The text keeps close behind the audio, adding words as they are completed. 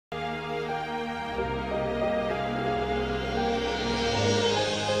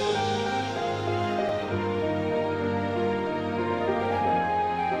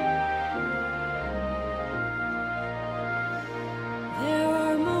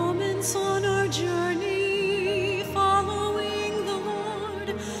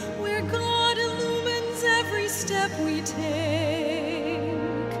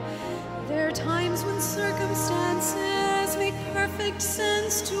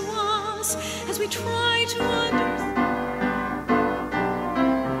we try to understand.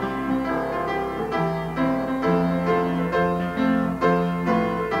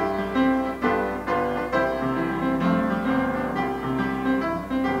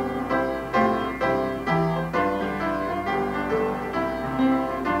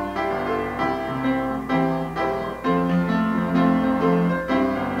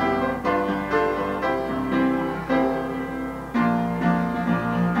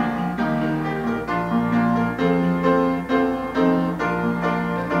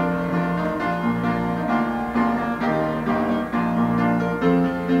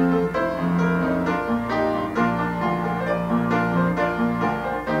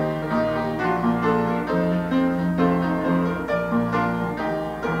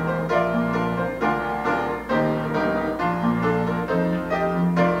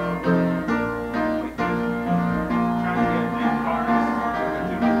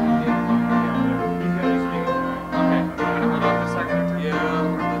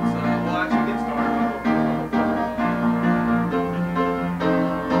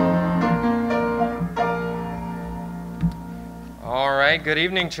 Good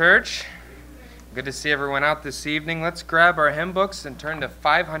evening, church. Good to see everyone out this evening. Let's grab our hymn books and turn to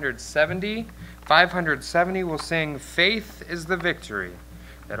 570. 570 will sing, "Faith is the Victory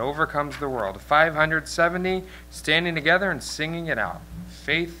that Overcomes the World." 570, standing together and singing it out.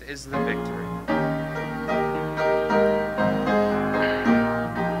 Faith is the victory.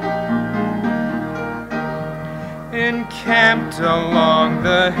 Encamped along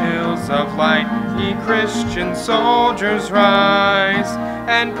the hills of light, ye Christian soldiers rise,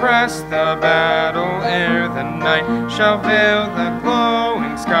 and press the battle ere the night shall veil the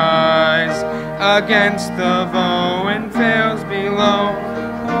glowing skies. Against the foe and fails below,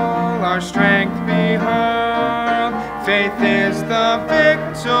 all our strength be hurled. Faith is the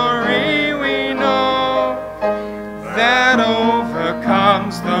victory we know, that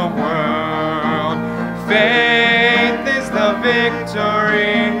overcomes the world. Faith is the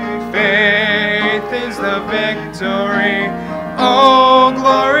victory, faith is the victory. Oh,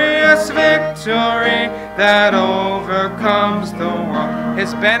 glorious victory that overcomes the world.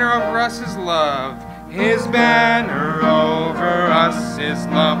 His banner over us is love, his banner over us is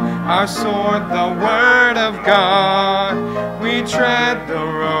love. Our sword, the word of God. We tread the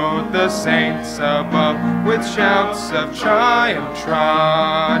road, the saints above, with shouts of triumph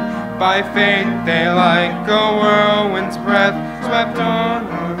trod. By faith they like a whirlwind's breath swept on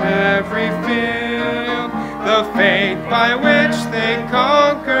of every field. The faith by which they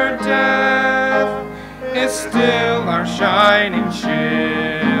conquered death is still our shining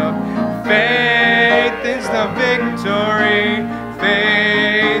shield. Faith is the victory,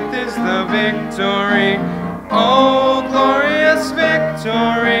 faith is the victory. Oh, glorious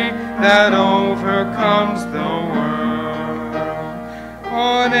victory that overcomes the world.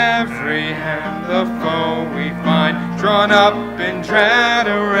 On every hand the foe we find, drawn up in dread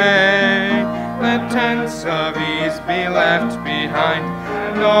array. Let tents of ease be left behind,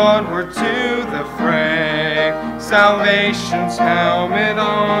 and onward to the fray. Salvation's helmet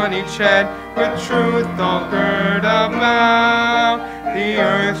on each head, with truth all girt about. The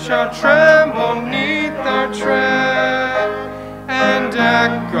earth shall tremble neath our tread, and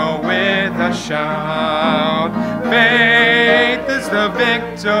echo with a shout. Faith is the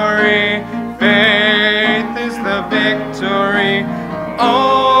victory, faith is the victory.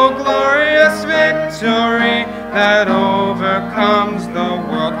 Oh, glorious victory that overcomes the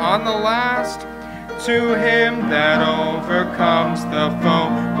world. On the last, to him that overcomes the foe,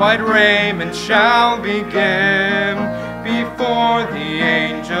 white raiment shall be given. Before the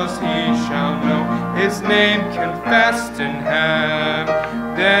angels he shall know his name confessed in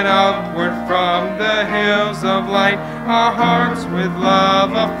heaven. Then upward from the hills of light, our hearts with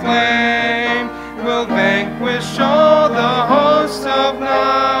love aflame will vanquish all the hosts of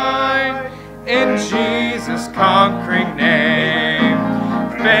night in Jesus' conquering name.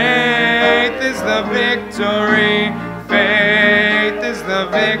 Faith is the victory, faith is the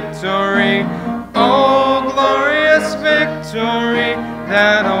victory. Oh, glorious victory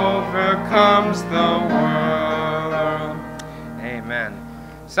that overcomes the world. Amen.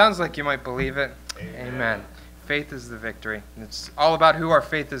 Sounds like you might believe it. Amen. Faith is the victory. It's all about who our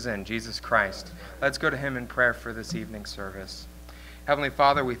faith is in, Jesus Christ. Let's go to him in prayer for this evening service. Heavenly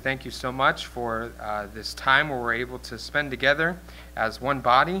Father, we thank you so much for this time where we're able to spend together as one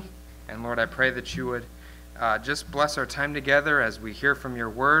body. And Lord, I pray that you would just bless our time together as we hear from your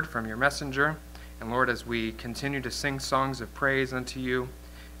word, from your messenger. And Lord, as we continue to sing songs of praise unto you.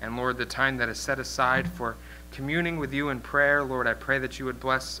 And Lord, the time that is set aside for communing with you in prayer. Lord, I pray that you would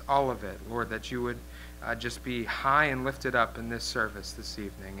bless all of it. Lord, that you would just be high and lifted up in this service this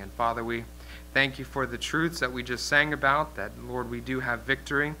evening. And Father, we thank you for the truths that we just sang about, that, Lord, we do have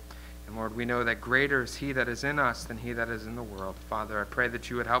victory. And Lord, we know that greater is he that is in us than he that is in the world. Father, I pray that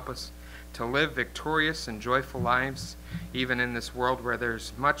you would help us to live victorious and joyful lives, even in this world where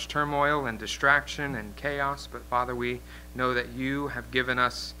there's much turmoil and distraction and chaos. But Father, we know that you have given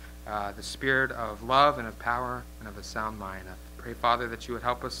us the spirit of love and of power and of a sound mind. I pray, Father, that you would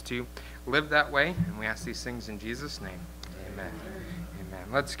help us to live that way, and we ask these things in Jesus' name. Amen.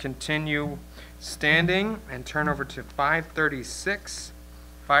 Amen. Let's continue standing and turn over to 536.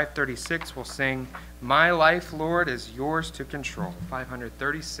 536 will sing, "My Life, Lord, is yours to control."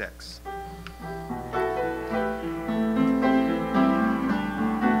 536.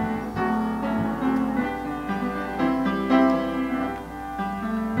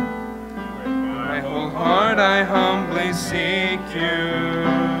 I humbly seek you.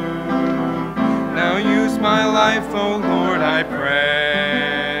 Now use my life, O Lord, I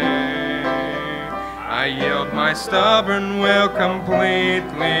pray. I yield my stubborn will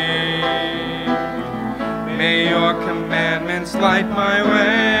completely. May your commandments light my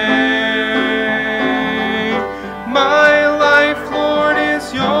way. My life, Lord,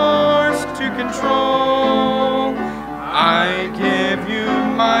 is yours to control. I give you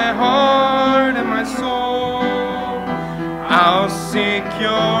my heart and my soul. I'll seek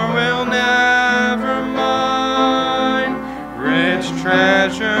your will, never mine, rich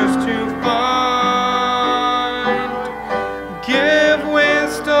treasures to find. Give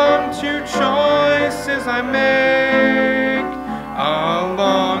wisdom to choices I make,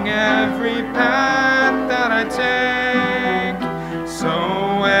 along every path that I take. So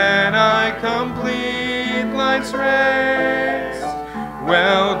when I complete life's race,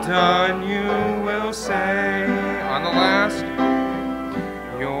 well done, you will say. On the last,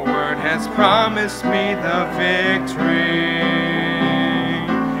 your word has promised me the victory,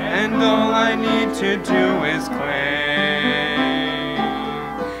 and all I need to do is claim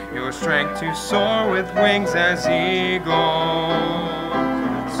your strength to soar with wings as eagles,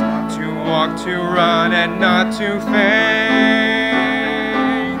 to walk, to run, and not to faint.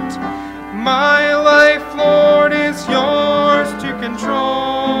 My life, Lord, is yours to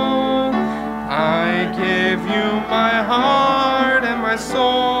control. I give you my heart and my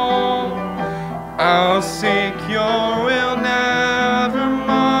soul. I'll seek your will, never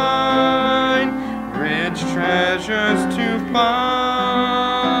mine, rich treasures to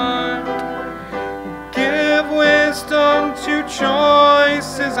find. Give wisdom to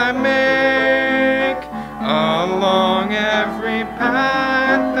choices I make, along every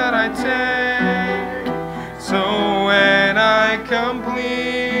path that I take. So when I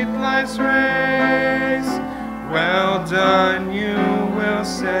complete life's race, well done, you will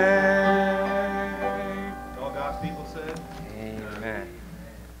say. All God's people said? Amen.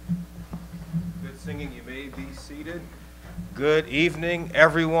 Good singing. You may be seated. Good evening,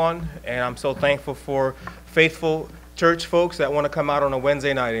 everyone. And I'm so thankful for faithful church folks that want to come out on a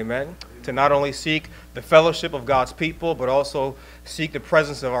Wednesday night, amen, to not only seek the fellowship of God's people, but also seek the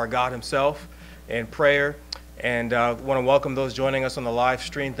presence of our God himself in prayer. And want to welcome those joining us on the live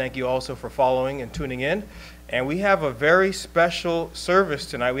stream. Thank you also for following and tuning in. And we have a very special service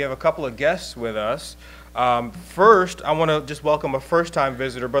tonight. We have a couple of guests with us. First, I want to just welcome a first-time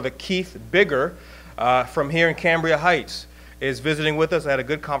visitor, Brother Keith Bigger from here in Cambria Heights is visiting with us. I had a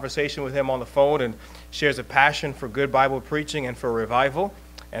good conversation with him on the phone and shares a passion for good Bible preaching and for revival.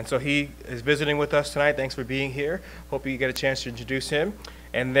 And so he is visiting with us tonight. Thanks for being here. Hope you get a chance to introduce him.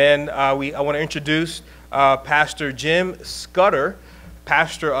 And then I want to introduce Pastor Jim Scudder,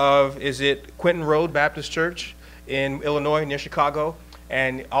 pastor of, Quinton Road Baptist Church in Illinois, near Chicago.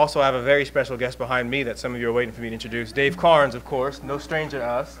 And also I have a very special guest behind me that some of you are waiting for me to introduce. Dave Karnes, of course, no stranger to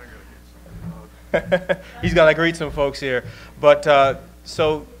us. He's got to greet some folks here. But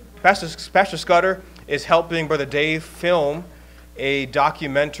so Pastor Scudder is helping Brother Dave film a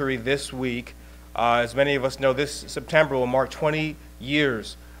documentary this week. As many of us know, this September will mark 20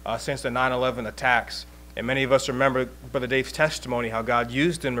 years since the 9/11 attacks. And many of us remember Brother Dave's testimony, how God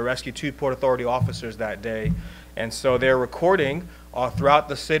used him to rescue 2 Port Authority officers that day. And so they're recording throughout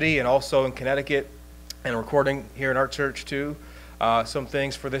the city and also in Connecticut, and recording here in our church too, some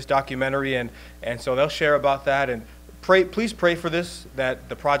things for this documentary. And so they'll share about that. And please pray for this, that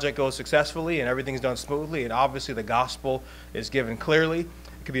the project goes successfully and everything's done smoothly. And obviously the gospel is given clearly.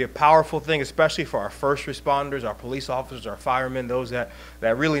 It could be a powerful thing, especially for our first responders, our police officers, our firemen, those that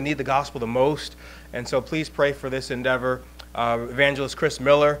really need the gospel the most. And so please pray for this endeavor. Evangelist Chris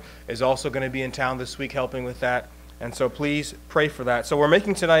Miller is also going to be in town this week helping with that. And so please pray for that. So we're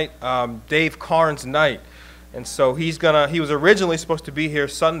making tonight Dave Karnes' night. And so he was originally supposed to be here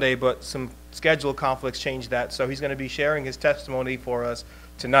Sunday, but some schedule conflicts changed that. So he's going to be sharing his testimony for us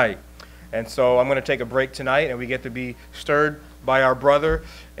tonight. And so I'm going to take a break tonight, and we get to be stirred by our brother,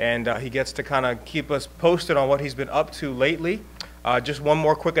 and he gets to kind of keep us posted on what he's been up to lately. Just one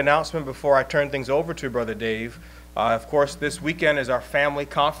more quick announcement before I turn things over to Brother Dave. Of course, this weekend is our family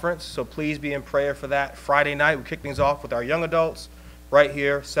conference, so please be in prayer for that. Friday night, we kick things off with our young adults right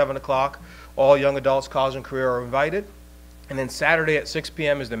here, 7 o'clock. All young adults, college and career are invited. And then Saturday at 6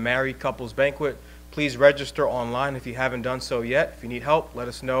 p.m. is the married couples banquet. Please register online if you haven't done so yet. If you need help, let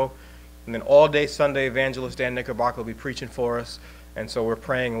us know. And then all day Sunday, Evangelist Dan Knickerbocker will be preaching for us. And so we're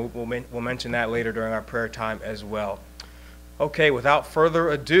praying. We'll mention that later during our prayer time as well. Okay, without further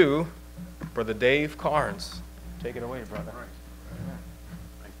ado, Brother Dave Karnes. Take it away, brother. All right.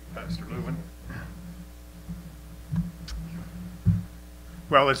 Thank you, Pastor Leuven.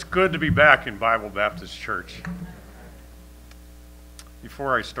 Well, it's good to be back in Bible Baptist Church.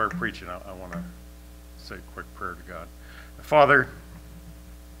 Before I start preaching, I want to say a quick prayer to God. Father,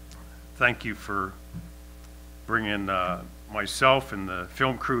 thank you for bringing myself and the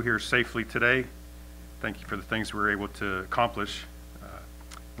film crew here safely today. Thank you for the things we were able to accomplish.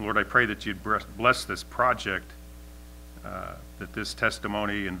 Lord, I pray that you'd bless this project, that this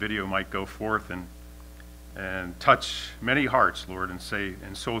testimony and video might go forth and touch many hearts, Lord,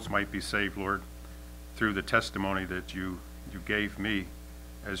 and souls might be saved, Lord, through the testimony that you gave me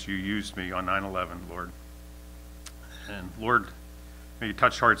as you used me on 9/11, Lord. And Lord, may you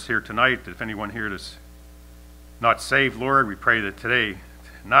touch hearts here tonight. If anyone here is not saved, Lord, we pray that today,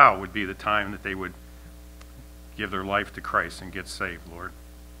 now would be the time that they would give their life to Christ and get saved, Lord.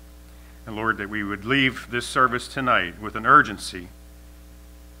 And Lord, that we would leave this service tonight with an urgency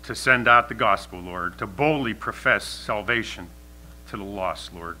to send out the gospel, Lord, to boldly profess salvation to the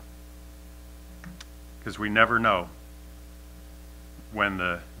lost, Lord. Because we never know when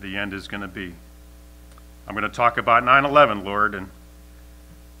the end is going to be. I'm going to talk about 9/11, Lord, and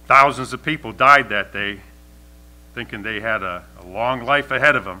thousands of people died that day thinking they had a long life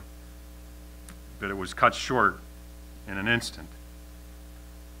ahead of them, but it was cut short in an instant.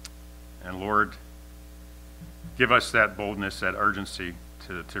 And Lord, give us that boldness, that urgency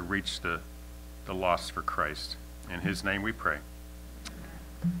to reach the lost for Christ. In his name we pray.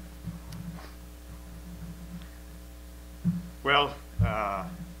 Well,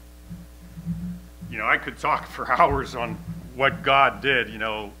 I could talk for hours on what God did,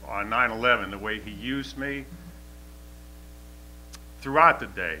 on 9/11, the way he used me throughout the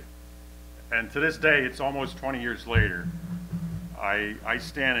day. And to this day, it's almost 20 years later, I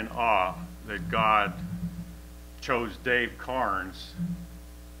stand in awe that God chose Dave Karnes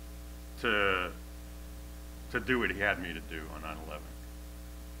to do what he had me to do on 9/11.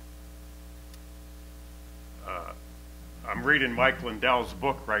 I'm reading Mike Lindell's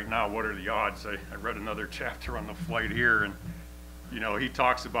book right now, What Are the Odds? I read another chapter on the flight here, and he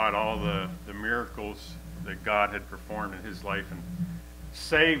talks about all the miracles that God had performed in his life and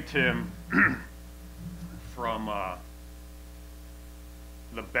saved him from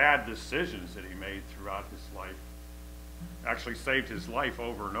the bad decisions that he made throughout his life. Actually saved his life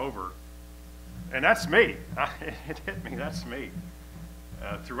over and over. And that's me. It hit me. That's me.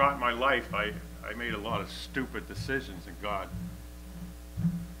 Throughout my life, I made a lot of stupid decisions, and God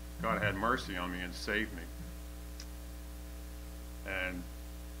had mercy on me and saved me. And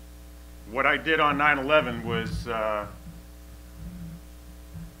what I did on 9/11 was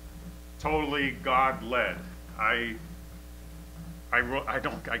totally God-led. I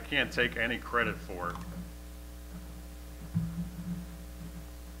can't take any credit for it.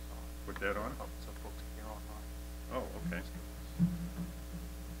 Put that on? Oh, okay.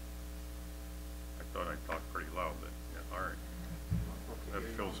 I thought I talked pretty loud, but yeah, all right.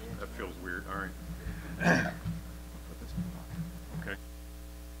 That feels weird. All right. Okay.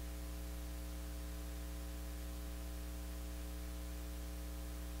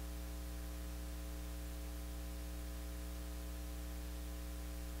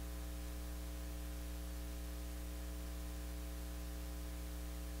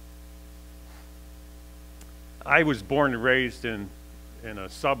 I was born and raised in a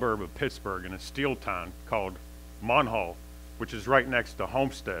suburb of Pittsburgh, in a steel town called Monhall, which is right next to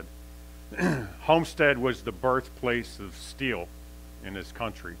Homestead. Homestead was the birthplace of steel in this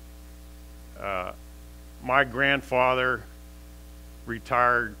country. My grandfather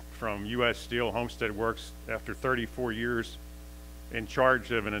retired from U.S. Steel Homestead Works after 34 years in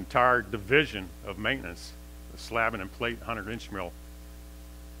charge of an entire division of maintenance a slabbing and plate 100-inch mill.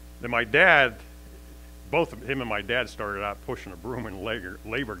 Then my dad, both of him and my dad started out pushing a broom in a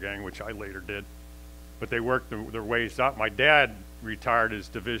labor gang, which I later did. But they worked their ways up. My dad retired as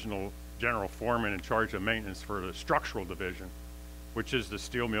divisional general foreman in charge of maintenance for the structural division, which is the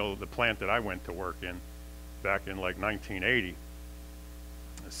steel mill, the plant that I went to work in back in like 1980,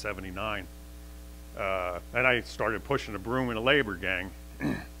 79. And I started pushing a broom in a labor gang.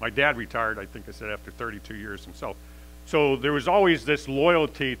 My dad retired, I think I said, after 32 years himself. So there was always this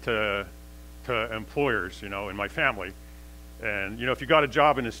loyalty to employers, you know, in my family. And, you know, if you got a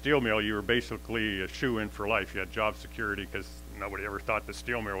job in a steel mill, you were basically a shoe-in for life. You had job security because nobody ever thought the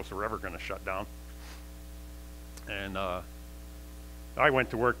steel mills were ever going to shut down. And I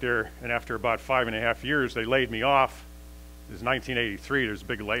went to work there, and after about 5.5 years, they laid me off. It was 1983. There's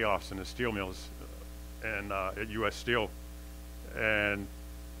big layoffs in the steel mills and at U.S. Steel. And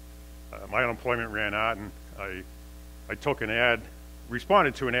my unemployment ran out, and I took an ad,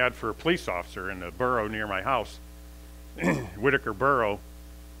 responded to an ad for a police officer in the borough near my house, Whitaker Borough.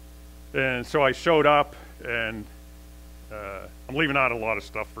 And so I showed up, and I'm leaving out a lot of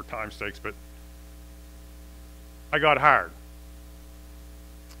stuff for time's sakes, but I got hired.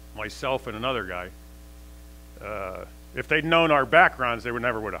 Myself and another guy. If they'd known our backgrounds, they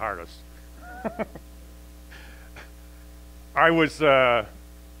never would have hired us. I was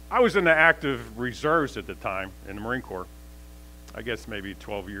in the active reserves at the time in the Marine Corps. I guess maybe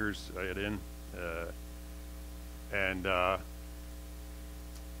 12 years I had in.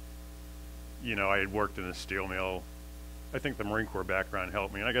 You know, I had worked in a steel mill. I think the Marine Corps background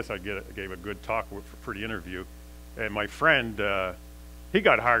helped me, and I guess I gave a good talk for the interview. And my friend, he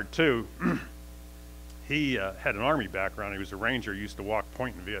got hired too. He had an Army background. He was a Ranger, used to walk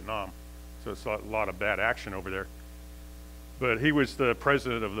point in Vietnam. So it's a lot of bad action over there. But he was the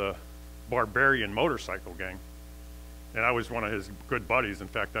president of the Barbarian motorcycle gang. And I was one of his good buddies. In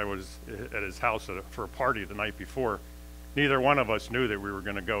fact, I was at his house for a party the night before. Neither one of us knew that we were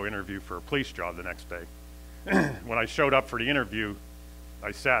going to go interview for a police job the next day. When I showed up for the interview,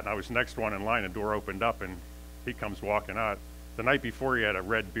 I sat and I was next one in line. The door opened up and he comes walking out. The night before he had a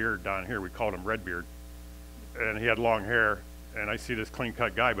red beard down here. We called him Redbeard. And he had long hair. And I see this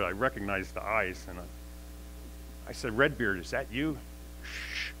clean-cut guy, but I recognized the eyes. And I said, "Redbeard, is that you?"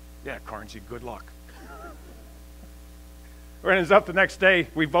 "Shh, yeah, Karnes, good luck." When it was up the next day,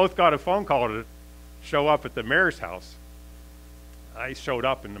 we both got a phone call to show up at the mayor's house. I showed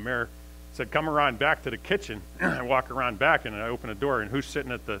up and the mayor said, "Come around back to the kitchen." I walk around back and I open the door, and who's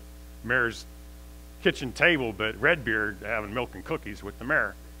sitting at the mayor's kitchen table but Redbeard having milk and cookies with the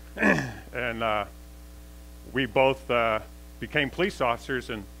mayor. And we both became police officers,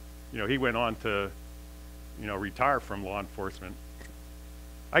 and you know, he went on to, you know, retire from law enforcement.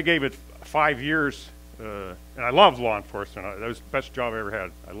 I gave it 5 years, and I loved law enforcement. That was the best job I ever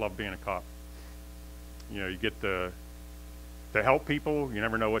had. I love being a cop. You know, you get to help people. You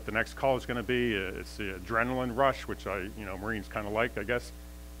never know what the next call is going to be. It's the adrenaline rush, which you know, Marines kind of like, I guess.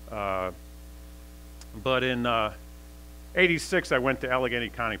 But in '86, I went to Allegheny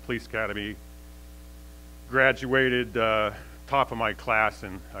County Police Academy, graduated top of my class,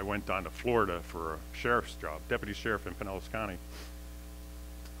 and I went down to Florida for a sheriff's job, deputy sheriff in Pinellas County.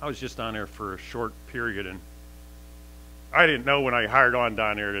 I was just down there for a short period, and I didn't know when I hired on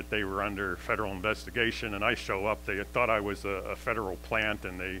down there that they were under federal investigation, and I show up, they thought I was a federal plant,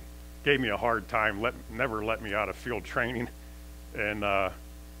 and they gave me a hard time, never let me out of field training. And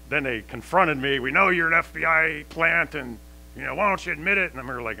then they confronted me. "We know you're an FBI plant, and you know, why don't you admit it?" And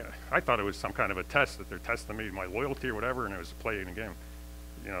I'm like, I thought it was some kind of a test, that they're testing me, my loyalty or whatever, and it was playing a game.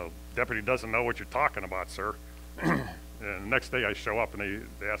 You know, deputy doesn't know what you're talking about, sir. And the next day I show up and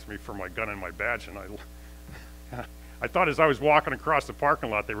they asked me for my gun and my badge, and I thought as I was walking across the parking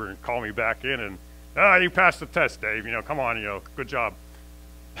lot they were going to call me back in and, "You passed the test, Dave, you know, come on, you know, good job."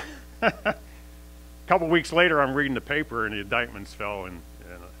 A couple weeks later I'm reading the paper and the indictments fell, and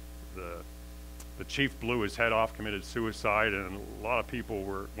the chief blew his head off, committed suicide, and a lot of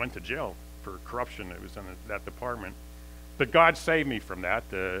people went to jail for corruption that was in that department. But God saved me from that,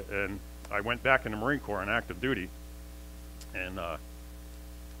 and I went back in the Marine Corps on active duty. And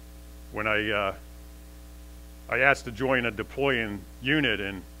when I asked to join a deploying unit,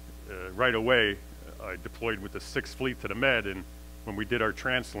 and right away I deployed with the 6th Fleet to the Med, and when we did our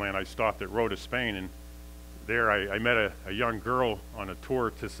transland, I stopped at Rota, Spain, and there I met a young girl on a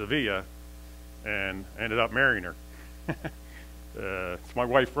tour to Sevilla, and ended up marrying her. It's my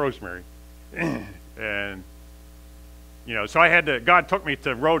wife, Rosemary. And you know, so God took me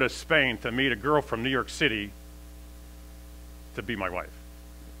to Rota, Spain to meet a girl from New York City to be my wife.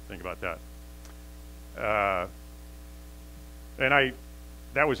 Think about that. And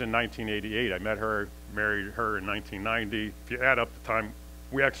that was in 1988. I met her, married her in 1990. If you add up the time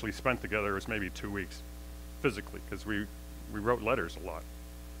we actually spent together, it was maybe 2 weeks physically, because we wrote letters a lot.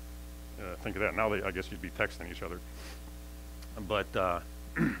 Think of that. Now I guess you'd be texting each other. But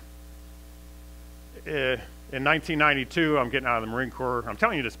in 1992, I'm getting out of the Marine Corps. I'm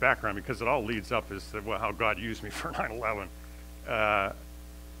telling you this background because it all leads up as to how God used me for 9/11.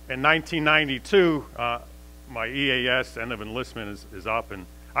 In 1992, my EAS, end of enlistment, is up, and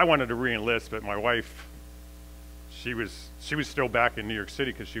I wanted to re-enlist, but my wife, she was still back in New York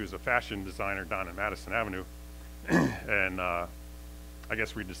City because she was a fashion designer down in Madison Avenue, and I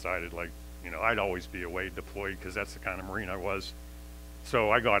guess we decided, like, I'd always be away deployed because that's the kind of Marine I was.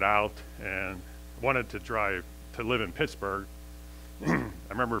 So I got out and wanted to live in Pittsburgh. I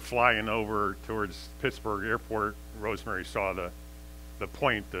remember flying over towards Pittsburgh Airport. Rosemary saw the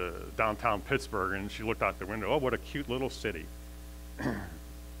point, downtown Pittsburgh, and she looked out the window. Oh, what a cute little city.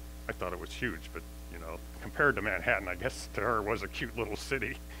 I thought it was huge, but compared to Manhattan, I guess to her it was a cute little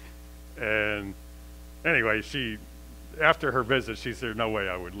city. And anyway, after her visit, she said, "No way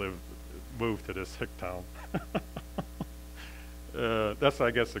I would move to this hick town." That's,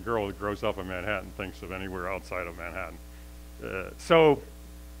 I guess, the girl that grows up in Manhattan thinks of anywhere outside of Manhattan. So,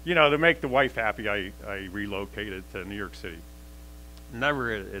 to make the wife happy, I relocated to New York City.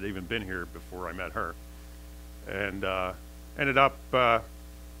 Never had even been here before I met her. And ended up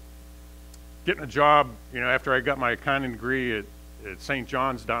getting a job, after I got my accounting degree at St.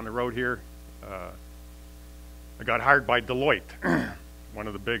 John's down the road here. I got hired by Deloitte, one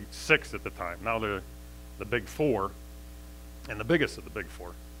of the big six at the time, now the big four, and the biggest of the big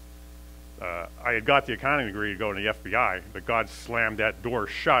four. I had got the accounting degree to go to the FBI, but God slammed that door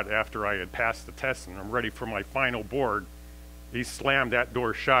shut after I had passed the test and I'm ready for my final board. He slammed that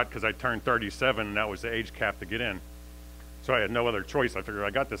door shut because I turned 37 and that was the age cap to get in. So I had no other choice. I figured I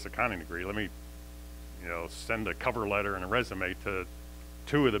got this accounting degree. Let me, send a cover letter and a resume to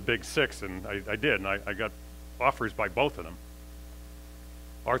two of the big six, and I did, and I got offers by both of them,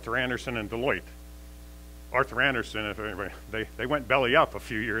 Arthur Andersen and Deloitte. Arthur Andersen, if anybody, they went belly up a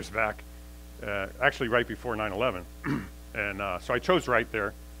few years back, actually right before 9/11, and so I chose right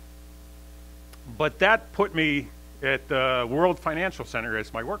there. But that put me at the World Financial Center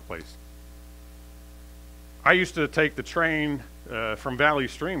as my workplace. I used to take the train from Valley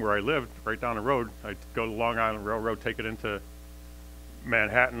Stream, where I lived, right down the road. I'd go to Long Island Railroad, take it into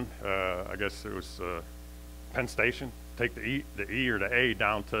Manhattan. I guess it was Penn Station. Take the E or the A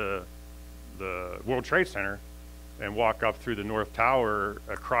down to the World Trade Center and walk up through the North Tower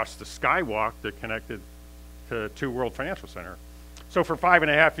across the skywalk that connected to World Financial Center. So for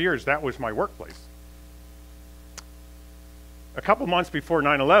 5.5 years, that was my workplace. A couple months before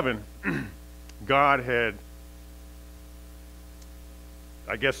 9/11, God had,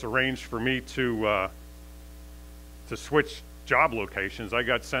 I guess, arranged for me to switch job locations. I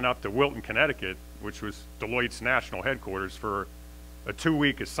got sent up to Wilton, Connecticut, which was Deloitte's national headquarters, for a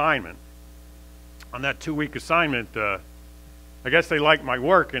 2-week assignment. On that 2-week assignment, I guess they liked my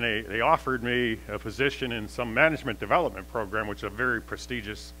work, and they offered me a position in some management development program, which is a very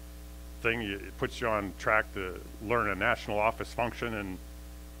prestigious thing. It puts you on track to learn a national office function, and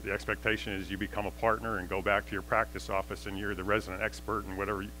the expectation is you become a partner and go back to your practice office and you're the resident expert in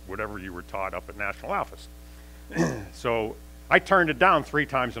whatever you were taught up at national office. So I turned it down 3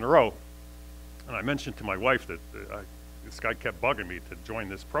 times in a row. And I mentioned to my wife that this guy kept bugging me to join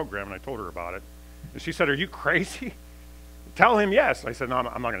this program, and I told her about it. And she said, "Are you crazy? Tell him yes." I said, "No,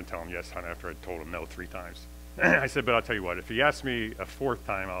 I'm not going to tell him yes, hon," after I told him no 3 times. I said, "But I'll tell you what, if he asks me a 4th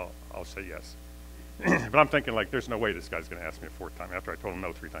time, I'll say yes." But I'm thinking, like, there's no way this guy's going to ask me a 4th time after I told him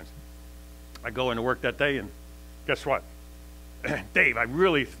no 3 times. I go into work that day, and guess what? "Dave, I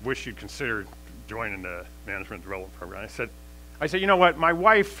really wish you'd consider joining the management development program." I said, "You know what? My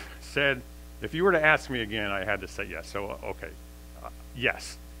wife said if you were to ask me again, I had to say yes. So, okay,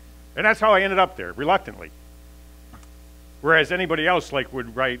 yes." And that's how I ended up there, reluctantly. Whereas anybody else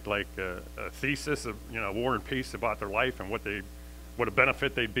would write a thesis of War and Peace about their life and what a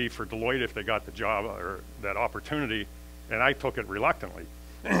benefit they'd be for Deloitte if they got the job or that opportunity, and I took it reluctantly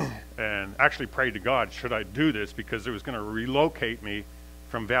and actually prayed to God, should I do this, because it was going to relocate me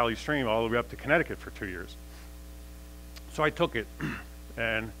from Valley Stream all the way up to Connecticut for 2 years. So I took it,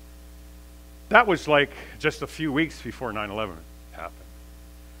 and that was like just a few weeks before 9/11 happened.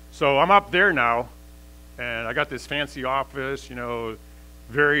 So I'm up there now, and I got this fancy office,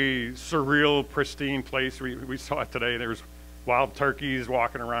 very surreal, pristine place. We saw it today. There's wild turkeys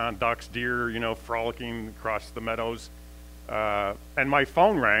walking around, ducks, deer, frolicking across the meadows. And my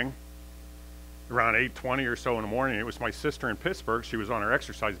phone rang. around 8:20 or so in the morning. It was my sister in Pittsburgh. She was on her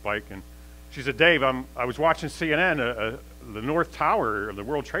exercise bike, and she said, Dave, I was watching CNN. The North Tower of the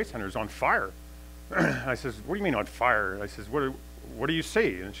World Trade Center is on fire. I says, what do you mean on fire? I says, what do you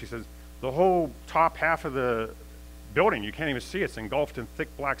see? And she says, the whole top half of the building, you can't even see it. It's engulfed in thick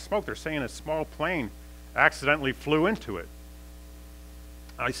black smoke. They're saying a small plane accidentally flew into it.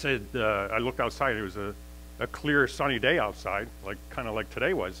 I said, I looked outside. It was a clear, sunny day outside, kind of like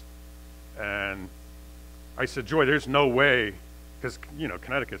today was. And I said, Joy, there's no way, because,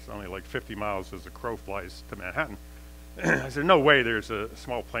 Connecticut's only like 50 miles as the crow flies to Manhattan. I said, no way there's a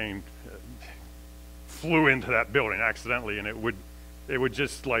small plane flew into that building accidentally, and it would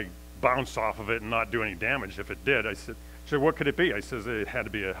just like bounce off of it and not do any damage if it did. I said, what could it be? I said, it had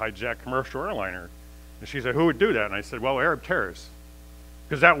to be a hijacked commercial airliner. And she said, who would do that? And I said, well, Arab terrorists.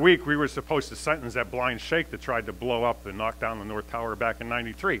 Because that week we were supposed to sentence that blind sheikh that tried to blow up and knock down the North Tower back in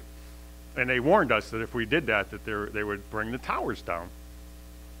 '93. And they warned us that if we did that they would bring the towers down.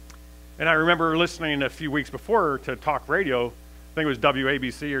 And I remember listening a few weeks before to talk radio. I think it was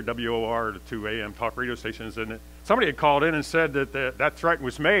WABC or WOR, the 2 a.m. talk radio stations, and somebody had called in and said that that threat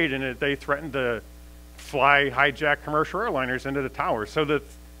was made and that they threatened to fly hijacked commercial airliners into the tower. So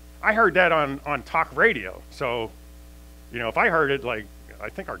I heard that on talk radio. So, if I heard it, I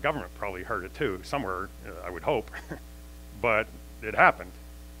think our government probably heard it too, somewhere, I would hope. But it happened.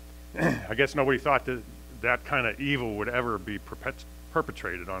 I guess nobody thought that kind of evil would ever be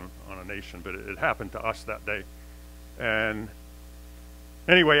perpetrated on a nation, but it happened to us that day. And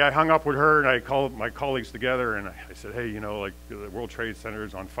anyway, I hung up with her, and I called my colleagues together, and I said, hey, the World Trade Center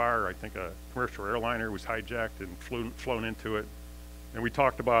is on fire. I think a commercial airliner was hijacked and flown into it. And we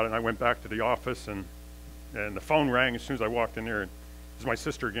talked about it, and I went back to the office, and the phone rang as soon as I walked in there. And it was my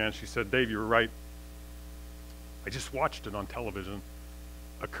sister again. She said, Dave, you were right. I just watched it on television.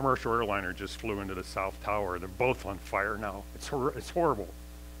 A commercial airliner just flew into the South Tower. They're both on fire now. It's horrible.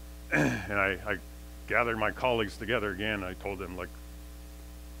 And I gathered my colleagues together again. I told them,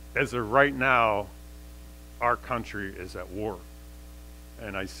 as of right now, our country is at war.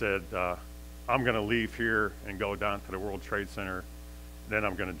 And I said, I'm going to leave here and go down to the World Trade Center. Then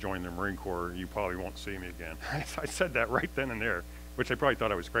I'm going to join the Marine Corps. You probably won't see me again. I said that right then and there, which they probably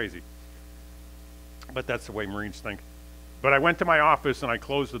thought I was crazy. But that's the way Marines think. But I went to my office and I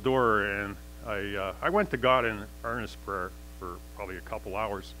closed the door, and I went to God in earnest prayer for probably a couple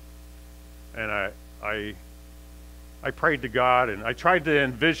hours. And I prayed to God, and I tried to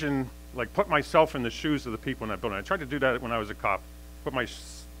envision, put myself in the shoes of the people in that building. I tried to do that when I was a cop, put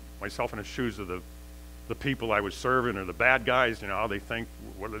myself in the shoes of the people I was serving, or the bad guys, how they think,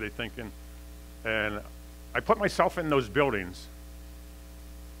 what are they thinking. And I put myself in those buildings.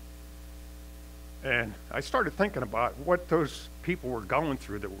 And I started thinking about what those people were going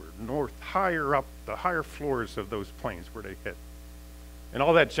through that were higher up, the higher floors of those planes where they hit. And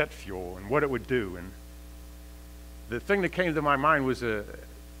all that jet fuel and what it would do. And the thing that came to my mind was an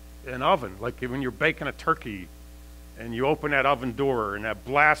oven, like when you're baking a turkey and you open that oven door and that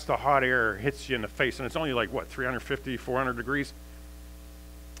blast of hot air hits you in the face, and it's only 350, 400 degrees.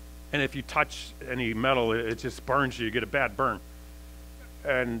 And if you touch any metal, it just burns you. You get a bad burn.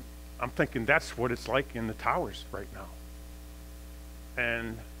 And I'm thinking that's what it's like in the towers right now.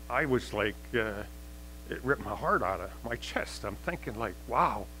 And I was it ripped my heart out of my chest. I'm thinking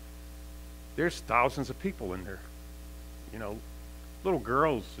wow, there's thousands of people in there. Little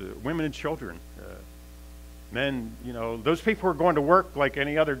girls, women and children, men, those people are going to work like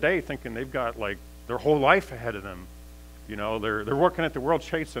any other day thinking they've got their whole life ahead of them. They're working at the World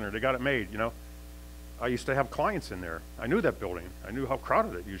Trade Center. They got it made, I used to have clients in there. I knew that building. I knew how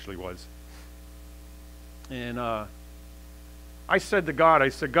crowded it usually was. And I said to God,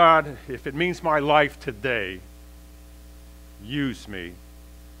 God, if it means my life today, use me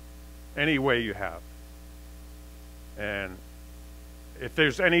any way you have. And if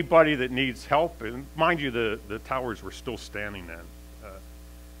there's anybody that needs help, and mind you, the towers were still standing then.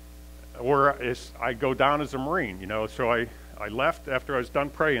 Or I go down as a Marine, so I left after I was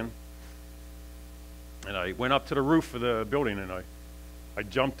done praying. And I went up to the roof of the building, and I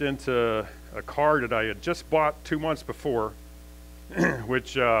jumped into a car that I had just bought 2 months before,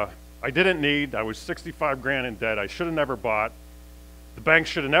 which I didn't need. I was 65 grand in debt. I should have never bought. The bank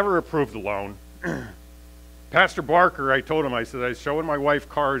should have never approved the loan. Pastor Barker, I told him, I said, I was showing my wife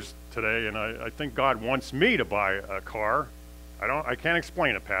cars today, and I think God wants me to buy a car. I can't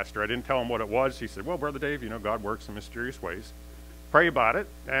explain it, Pastor. I didn't tell him what it was. He said, well, Brother Dave, God works in mysterious ways. Pray about it,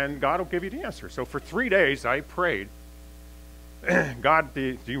 and God will give you the answer. So for 3 days, I prayed. God,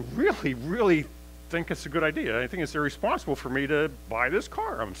 do you really, really think it's a good idea? I think it's irresponsible for me to buy this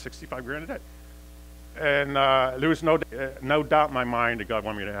car. I'm 65 grand in debt. And there was no doubt in my mind that God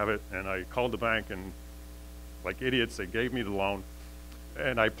wanted me to have it. And I called the bank, and like idiots, they gave me the loan.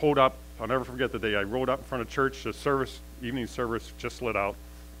 And I pulled up. I'll never forget the day. I rolled up in front of church. The service, evening service, just lit out.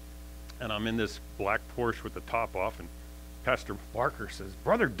 And I'm in this black Porsche with the top off. And Pastor Barker says,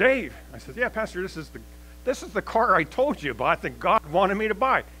 "Brother Dave." I said, "Yeah, Pastor, this is the car I told you about that God wanted me to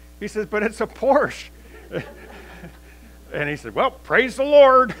buy." He says, "But it's a Porsche." And he said, "Well, praise the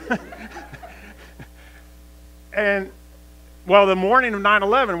Lord." And, well, the morning of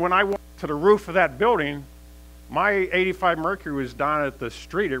 9/11, when I walked to the roof of that building, my 85 Mercury was down at the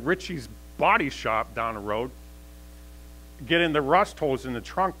street at Richie's Body Shop down the road, getting the rust holes in the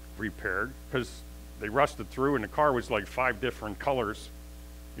trunk repaired, because they rusted through, and the car was like 5 different colors.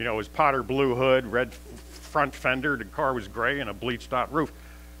 You know, it was powder blue hood, red front fender, the car was gray, and a bleached out roof.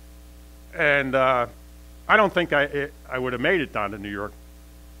 And I don't think I would have made it down to New York.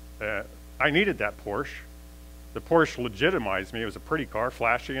 I needed that Porsche. The Porsche legitimized me. It was a pretty car,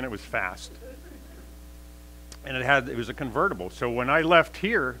 flashy, and it was fast. And it was a convertible. So when I left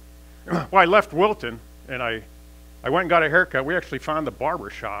here, well, I left Wilton, and I went and got a haircut. We actually found the barber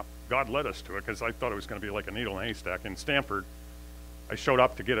shop. God led us to it, because I thought it was going to be like a needle in a haystack. In Stamford, I showed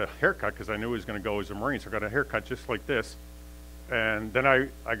up to get a haircut because I knew he was going to go as a Marine. So I got a haircut just like this. And then I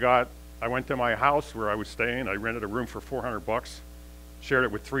went to my house where I was staying. I rented a room for $400, shared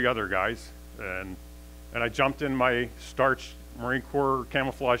it with 3 other guys, and I jumped in my starched Marine Corps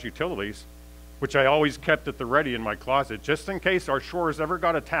camouflage utilities, which I always kept at the ready in my closet, just in case our shores ever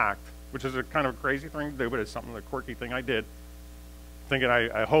got attacked, which is a kind of crazy thing to do, but it's something, a quirky thing I did, thinking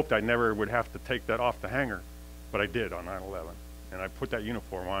I hoped I never would have to take that off the hanger, but I did on 9/11. And I put that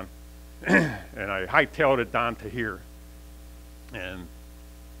uniform on, and I hightailed it down to here. And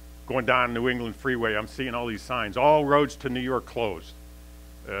going down New England Freeway, I'm seeing all these signs, all roads to New York closed.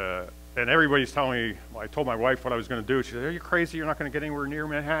 And everybody's telling me, I told my wife what I was going to do. She said, "Are you crazy? You're not going to get anywhere near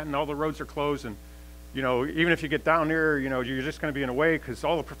Manhattan. All the roads are closed. And, you know, even if you get down there, you know, you're just going to be in a way, because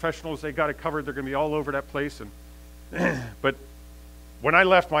all the professionals, they got it covered. They're going to be all over that place." And but when I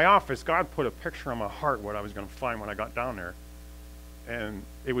left my office, God put a picture on my heart what I was going to find when I got down there. And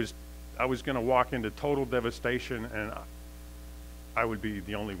I was going to walk into total devastation, and I would be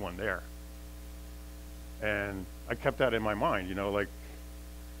the only one there. And I kept that in my mind, you know, like,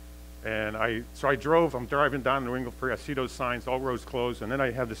 and so I'm driving down New England Freeway, I see those signs, all roads closed, and then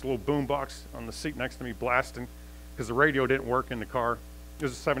I have this little boom box on the seat next to me blasting, because the radio didn't work in the car. It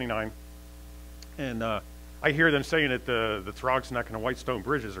was a 79. And I hear them saying that the Throgs Neck and the Whitestone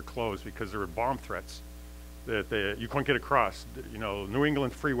bridges are closed because there were bomb threats, that you couldn't get across. You know, New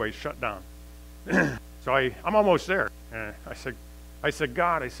England Freeway shut down. So I'm almost there. And I said,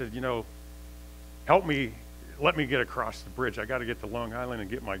 "God," I said, "you know, help me, let me get across the bridge. I got to get to Long Island and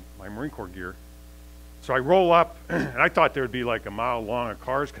get my Marine Corps gear." So I roll up, and I thought there would be like a mile long of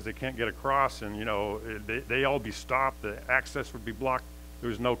cars because they can't get across, and, you know, they all be stopped, the access would be blocked. There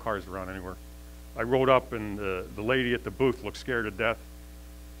was no cars around anywhere. I rolled up, and the lady at the booth looked scared to death.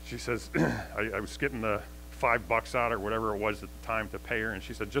 She says, I was getting the $5 out or whatever it was at the time to pay her, and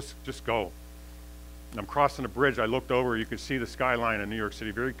she said, just go. And I'm crossing the bridge. I looked over. You could see the skyline of New York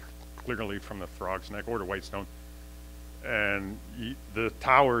City very clearly from the Throgs Neck or the Whitestone. And the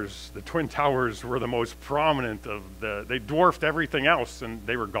towers, the Twin Towers, were the most prominent of they dwarfed everything else, and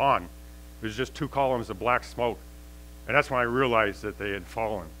they were gone. It was just 2 columns of black smoke. And that's when I realized that they had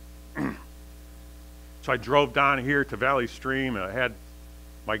fallen. So I drove down here to Valley Stream, and I had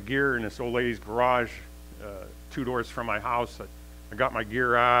my gear in this old lady's garage, 2 doors from my house. I got my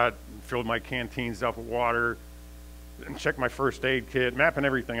gear out, filled my canteens up with water, and checked my first aid kit, mapping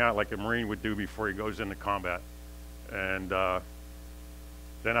everything out like a Marine would do before he goes into combat. And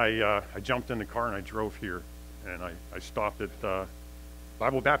then I jumped in the car and I drove here, and I stopped at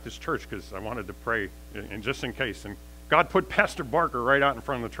Bible Baptist Church because I wanted to pray, and just in case. And God put Pastor Barker right out in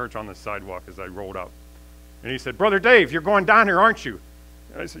front of the church on the sidewalk as I rolled up. And he said, "Brother Dave, you're going down here, aren't you?"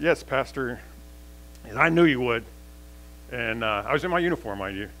 And I said, "Yes, Pastor." And I knew you would. And I was in my uniform,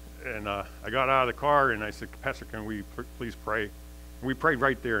 mind you. And I got out of the car and I said, "Pastor, can we please pray?" And we prayed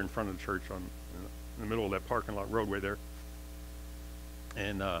right there in front of the church in the middle of that parking lot roadway there.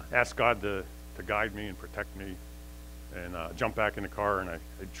 And asked God to guide me and protect me. And jumped back in the car, and I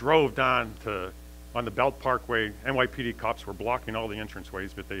drove down on the Belt Parkway. NYPD cops were blocking all the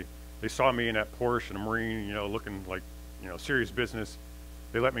entranceways, but they saw me in that Porsche and a Marine, you know, looking like, you know, serious business.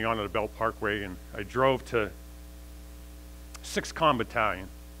 They let me onto the Belt Parkway, and I drove to 6th Com Battalion.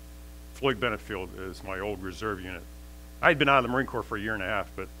 Floyd Benefield is my old reserve unit. I had been out of the Marine Corps for a year and a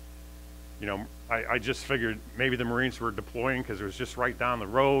half, but, you know, I just figured maybe the Marines were deploying because it was just right down the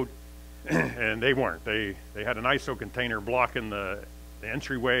road. and they weren't. They had an ISO container blocking the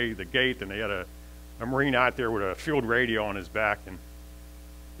entryway, the gate, and they had a Marine out there with a field radio on his back,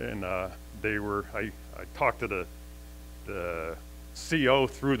 and they were. I talked to the CO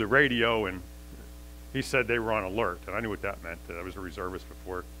through the radio, and he said they were on alert, and I knew what that meant. I was a reservist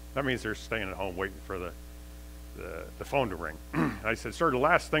before. That means they're staying at home waiting for the phone to ring. I said, sir, the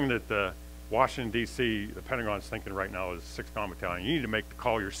last thing that Washington, D.C., the Pentagon's thinking right now is 6th Combat Battalion. You need to make the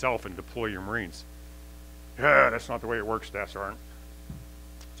call yourself and deploy your Marines. Yeah, that's not the way it works, Staff Sergeant.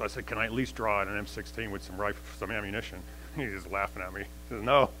 So I said, can I at least draw an M16 with some ammunition? He's just laughing at me. He says,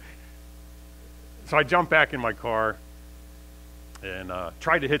 no. So I jumped back in my car and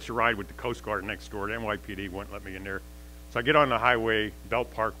tried to hitch a ride with the Coast Guard next door. The NYPD wouldn't let me in there. So I get on the highway,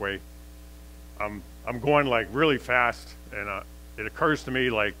 Belt Parkway. I'm going like really fast, and it occurs to me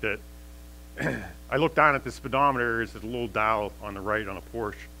like that I look down at the speedometer. There's a little dial on the right on a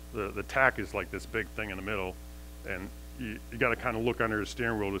Porsche. The tack is like this big thing in the middle, and you got to kind of look under the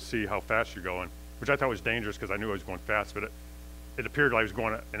steering wheel to see how fast you're going, which I thought was dangerous because I knew I was going fast, but it appeared like I was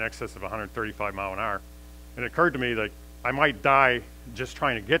going in excess of 135 mile an hour. And it occurred to me that I might die just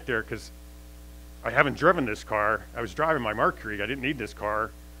trying to get there because I haven't driven this car. I was driving my Mercury. I didn't need this car,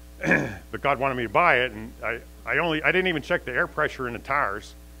 but God wanted me to buy it, and I didn't even check the air pressure in the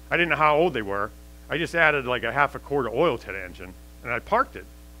tires. I didn't know how old they were. I just added like a half a quart of oil to the engine, and I parked it.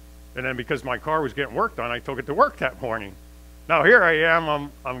 And then because my car was getting worked on, I took it to work that morning. Now here I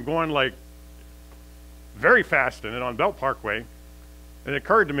am, I'm going like very fast in it on Belt Parkway, and it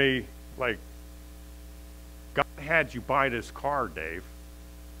occurred to me, like, God had you buy this car, Dave.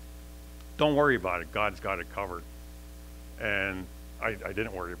 Don't worry about it. God's got it covered. And I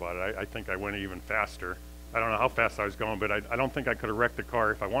didn't worry about it. I think I went even faster. I don't know how fast I was going, but I don't think I could have wrecked the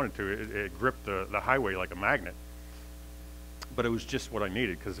car if I wanted to. It gripped the highway like a magnet. But it was just what I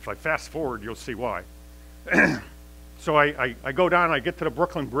needed, because if I fast forward, you'll see why. So I go down, I get to the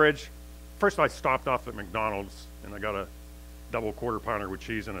Brooklyn Bridge. First I stopped off at McDonald's, and I got a double quarter pounder with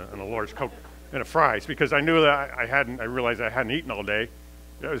cheese and a large Coke and a fries, because I knew that I realized I hadn't eaten all day.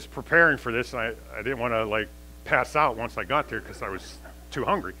 I was preparing for this, and I didn't want to like pass out once I got there because I was too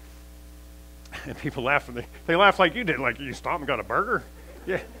hungry. And people laugh, and they laugh like you did, like you stopped and got a burger?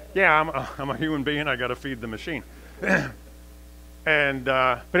 Yeah, I'm a human being, I got to feed the machine. And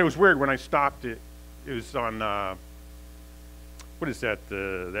but it was weird when I stopped. It was on what is that?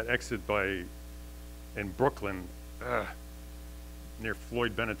 That exit in Brooklyn, near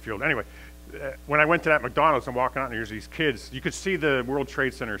Floyd Bennett Field. Anyway, when I went to that McDonald's, I'm walking out, and there's these kids. You could see the World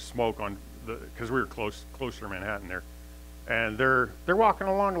Trade Center smoke because we were closer to Manhattan there, and they're walking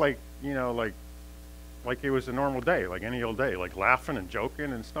along like like it was a normal day, like any old day, like laughing and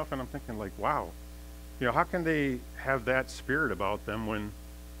joking and stuff. And I'm thinking like, wow. How can they have that spirit about them when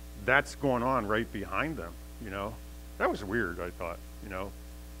that's going on right behind them? That was weird, I thought,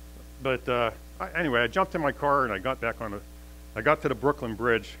 But anyway, I jumped in my car and I got back I got to the Brooklyn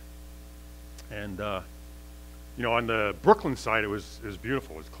Bridge, and on the Brooklyn side it was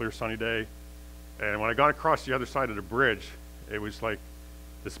beautiful. It was a clear sunny day, and when I got across the other side of the bridge, it was like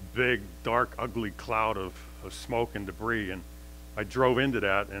this big, dark, ugly cloud of smoke and debris, and I drove into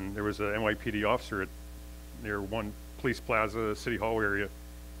that, and there was an NYPD officer near one police plaza, City Hall area,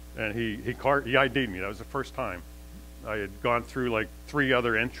 and he ID'd me. That was the first time. I had gone through like 3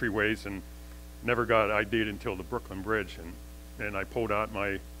 other entryways and never got ID'd until the Brooklyn Bridge, and I pulled out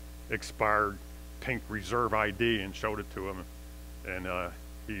my expired pink reserve ID and showed it to him, and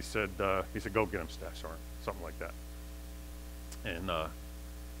he said go get him, Staff Sergeant, something like that. And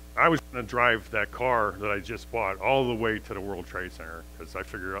I was going to drive that car that I just bought all the way to the World Trade Center, because I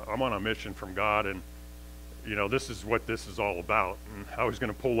figure I'm on a mission from God, and this is what this is all about. And I was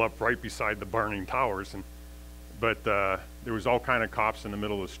going to pull up right beside the burning towers, but there was all kind of cops in the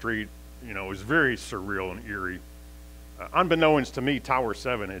middle of the street. It was very surreal and eerie. Unbeknownst to me, Tower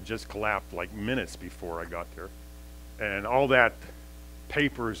 7 had just collapsed like minutes before I got there, and all that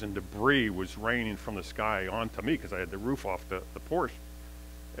papers and debris was raining from the sky onto me because I had the roof off the Porsche.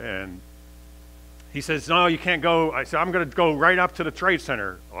 And he says, no, you can't go. I said, I'm going to go right up to the Trade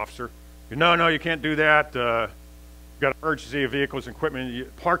Center, officer. No, you can't do that. Got emergency vehicles and equipment. You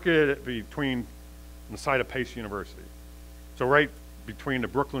park it between the side of Pace University. So right between the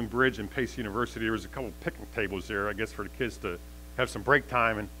Brooklyn Bridge and Pace University, there was a couple picnic tables there, I guess, for the kids to have some break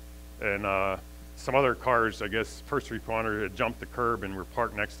time, and some other cars, I guess, first responder had jumped the curb and were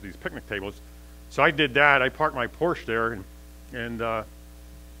parked next to these picnic tables. So I did that. I parked my Porsche there, and I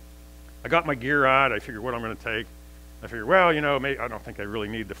got my gear out. I figured what I'm going to take. I figured, well, maybe I don't think I really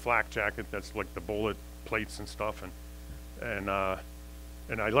need the flak jacket. That's like the bullet plates and stuff. And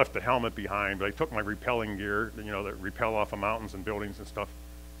and I left the helmet behind, but I took my rappelling gear, you know, that repel off of mountains and buildings and stuff,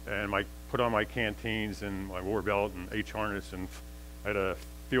 and put on my canteens and my war belt and H harness, and I had a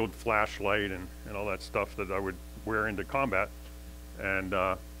field flashlight and all that stuff that I would wear into combat, and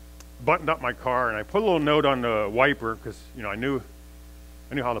buttoned up my car, and I put a little note on the wiper, because, you know, I knew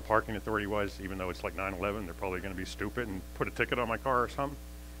how the parking authority was. Even though it's like 9/11, they're probably going to be stupid and put a ticket on my car or something,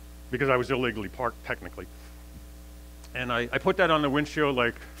 because I was illegally parked technically. And I put that on the windshield,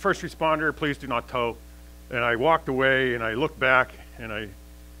 like, first responder, please do not tow. And I walked away, and I looked back, and I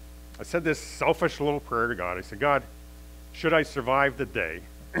said this selfish little prayer to God. I said, God, should I survive the day,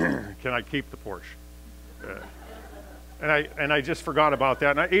 can I keep the Porsche? And I just forgot about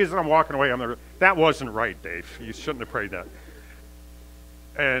that. And as I'm walking away, that wasn't right, Dave. You shouldn't have prayed that.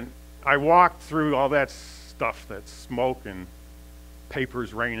 And I walked through all that stuff, that smoke and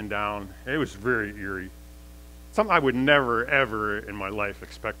papers raining down. It was very eerie. Something I would never, ever in my life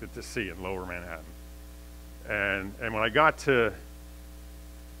expected to see in Lower Manhattan. And when I got to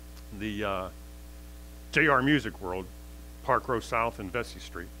the JR Music World, Park Row South and Vesey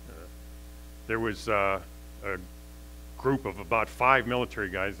Street, there was a group of about 5 military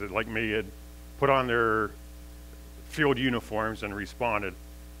guys that, like me, had put on their field uniforms and responded.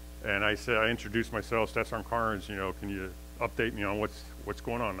 And I introduced myself, Staff Sergeant Karnes, you know, can you update me on what's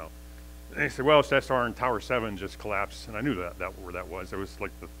going on now? And they said, well, Staff Sergeant Tower 7 just collapsed. And I knew that where that was. It was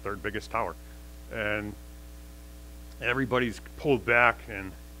like the 3rd biggest tower. And everybody's pulled back,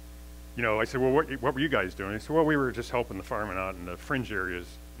 and, you know, I said, well, what were you guys doing? They said, well, we were just helping the firemen out in the fringe areas,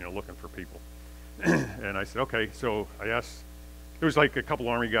 you know, looking for people. And I said, okay. So I asked, there was like a couple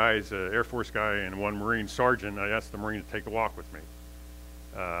Army guys, an Air Force guy and one Marine sergeant. I asked the Marine to take a walk with me.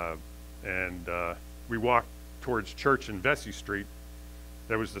 We walked towards Church and Vesey Street.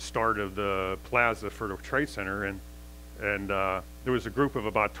 That was the start of the plaza for the Trade Center. And there was a group of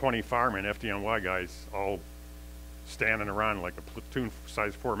about 20 firemen, FDNY guys, all standing around like a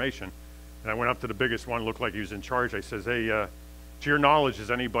platoon-sized formation. And I went up to the biggest one, looked like he was in charge. I says, hey, to your knowledge,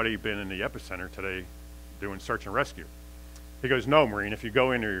 has anybody been in the epicenter today doing search and rescue? He goes, no, Marine, if you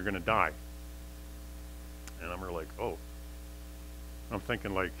go in there, you're going to die. And I'm like, oh. I'm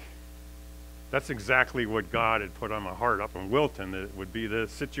thinking, like, that's exactly what God had put on my heart up in Wilton, that it would be the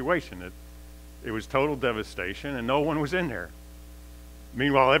situation. It was total devastation, and no one was in there.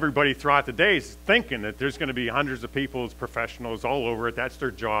 Meanwhile, everybody throughout the day is thinking that there's going to be hundreds of people, professionals all over it. That's their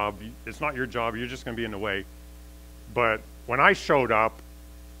job. It's not your job. You're just going to be in the way. But when I showed up,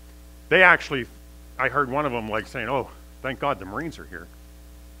 I heard one of them like saying, oh, thank God the Marines are here.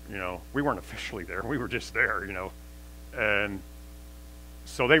 You know, we weren't officially there. We were just there, you know. And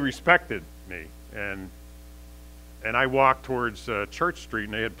so they respected me. And I walked towards Church Street,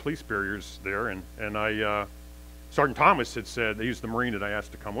 and they had police barriers there. And Sergeant Thomas had said, he was the Marine that I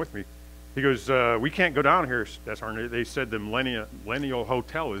asked to come with me. He goes, we can't go down here. They said the Millennial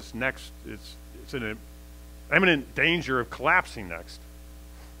Hotel is next. It's in an imminent danger of collapsing next.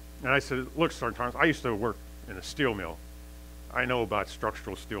 And I said, look, Sergeant Thomas, I used to work in a steel mill. I know about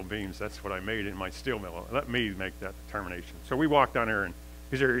structural steel beams. That's what I made in my steel mill. Let me make that determination. So we walked down there, and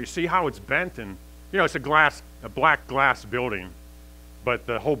he said, you see how it's bent? And, you know, it's a black glass building, but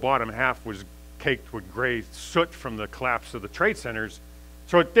the whole bottom half was caked with gray soot from the collapse of the trade centers.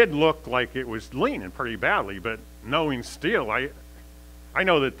 So it did look like it was leaning pretty badly, but knowing steel, I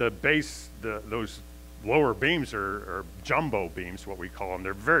know that the base, those lower beams are jumbo beams, what we call them.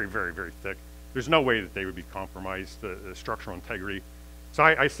 They're very, very, very thick. There's no way that they would be compromised, the structural integrity. So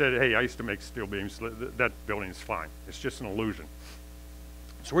I said, hey, I used to make steel beams. That building is fine. It's just an illusion.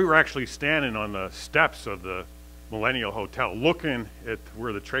 So we were actually standing on the steps of the Millennial Hotel, looking at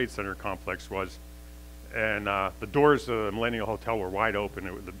where the Trade Center complex was. And the doors of the Millennial Hotel were wide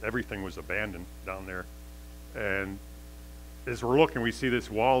open. Everything was abandoned down there. And as we're looking, we see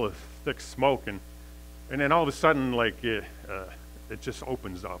this wall of thick smoke. And then all of a sudden, like, it just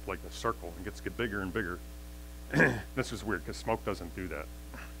opens up like a circle and gets bigger and bigger. This is weird because smoke doesn't do that.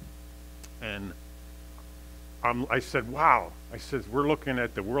 And I said, wow. I said, we're looking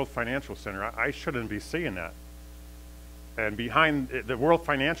at the World Financial Center. I shouldn't be seeing that. And behind the World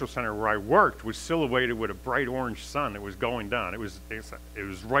Financial Center where I worked was silhouetted with a bright orange sun that was going down. It was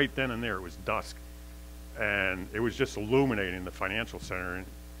right then and there. It was dusk. And it was just illuminating the financial center. And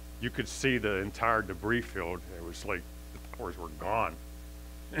you could see the entire debris field. It was like the towers were gone.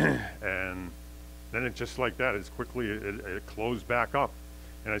 And then it just like that, as quickly it closed back up.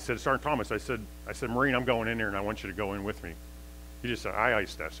 And I said, Sergeant Thomas, I said, Marine, I'm going in there and I want you to go in with me. He just said, aye,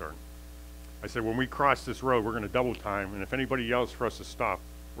 Staff Sergeant. I said, when we cross this road, we're going to double time, and if anybody yells for us to stop,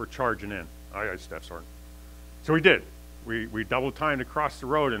 we're charging in. Aye, Staff Sergeant. So we did. we double timed across the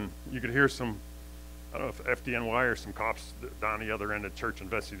road, and you could hear some, I don't know if FDNY or some cops down the other end of church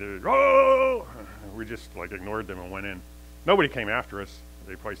investigated. Oh! We just like ignored them and went in. Nobody came after us.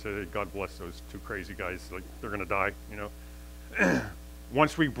 They probably said, hey, God bless those two crazy guys. Like, they're going to die, you know.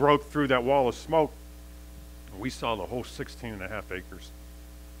 Once we broke through that wall of smoke, we saw the whole 16.5 acres.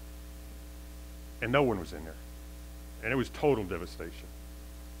 And no one was in there. And it was total devastation.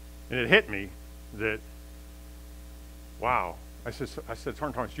 And it hit me that, wow. I said,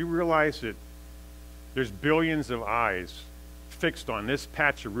 Sergeant Thomas, do you realize that there's billions of eyes fixed on this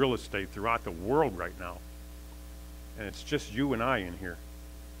patch of real estate throughout the world right now? And it's just you and I in here.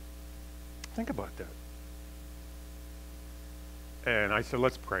 Think about that. And I said,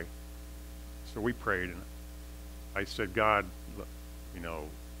 let's pray. So we prayed, and I said, God, you know,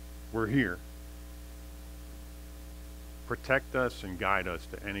 we're here. Protect us and guide us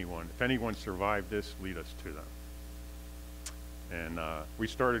to anyone. If anyone survived this, lead us to them. And we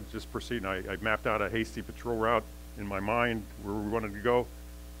started just proceeding. I mapped out a hasty patrol route in my mind where we wanted to go.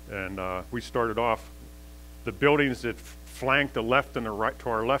 And we started off. The buildings that flanked the left and the right, to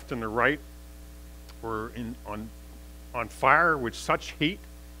our left and the right, were on fire with such heat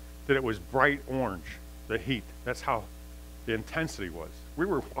that it was bright orange, the heat. That's how the intensity was. We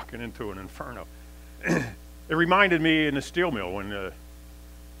were walking into an inferno. It reminded me in the steel mill when they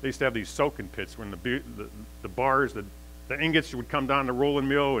used to have these soaking pits when the bars, the ingots would come down the rolling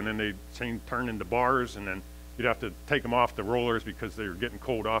mill, and then they'd turn into bars, and then you'd have to take them off the rollers because they were getting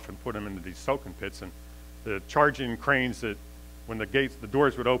cold off and put them into these soaking pits. And the charging cranes, that when the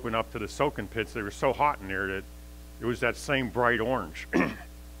doors would open up to the soaking pits, they were so hot in there that it was that same bright orange.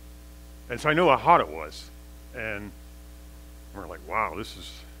 And so I knew how hot it was. And we're like, wow, this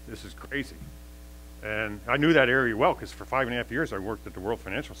is crazy. And I knew that area well because for 5.5 years I worked at the World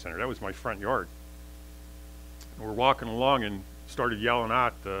Financial Center. That was my front yard. And we're walking along and started yelling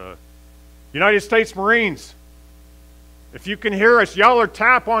out, United States Marines, if you can hear us, yell or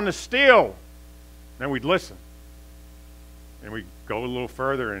tap on the steel. Then we'd listen. And we'd go a little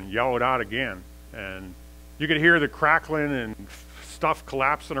further and yell it out again. And you could hear the crackling and stuff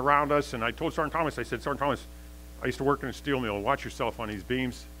collapsing around us. And I told Sergeant Thomas, I said, Sergeant Thomas, I used to work in a steel mill. Watch yourself on these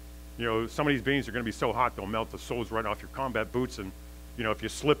beams. You know, some of these beams are going to be so hot they'll melt the soles right off your combat boots. And, you know, if you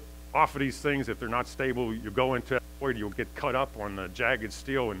slip off of these things, if they're not stable, you go into that void, you'll get cut up on the jagged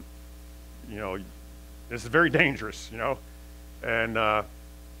steel. And, you know, this is very dangerous, you know. And as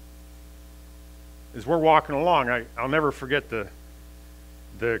we're walking along, I'll never forget the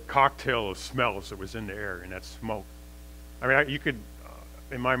cocktail of smells that was in the air and that smoke. I mean, you could,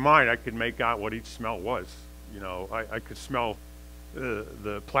 in my mind, I could make out what each smell was. You know, I could smell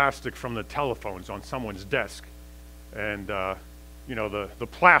the plastic from the telephones on someone's desk, and you know, the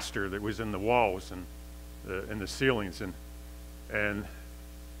plaster that was in the walls and in the ceilings, and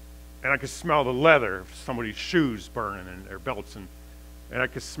I could smell the leather of somebody's shoes burning and their belts, and I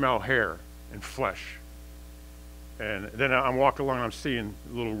could smell hair and flesh. And then I'm walking along, I'm seeing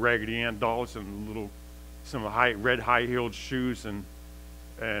little Raggedy Ann dolls and some red high-heeled shoes, and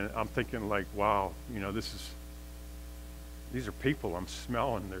I'm thinking like, wow, you know, these are people I'm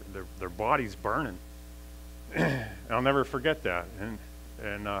smelling. Their bodies burning. And I'll never forget that.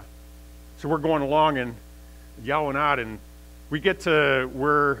 And so we're going along and yelling out, and we get to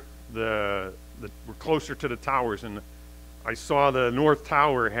where we're closer to the towers, and I saw the North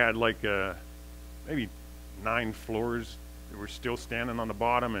Tower had like maybe 9 floors that were still standing on the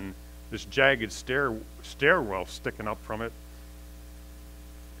bottom, and this jagged stairwell sticking up from it.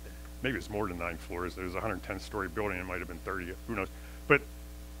 Maybe it's more than 9 floors. There was a 110-story building. It might have been 30. Who knows? But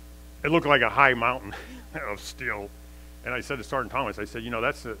it looked like a high mountain of steel. And I said to Sergeant Thomas, I said, you know,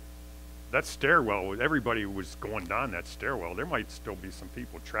 that stairwell, everybody was going down that stairwell. There might still be some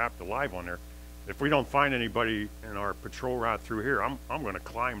people trapped alive on there. If we don't find anybody in our patrol route through here, I'm going to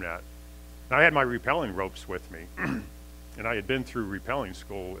climb that. And I had my rappelling ropes with me. And I had been through rappelling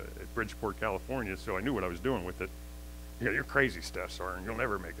school at Bridgeport, California, so I knew what I was doing with it. Yeah, you're crazy, Steph, Sergeant. You'll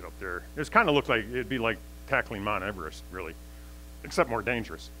never make it up there. It kind of looked like it'd be like tackling Mount Everest, really, except more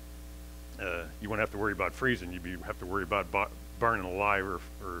dangerous. You wouldn't have to worry about freezing. You'd have to worry about burning alive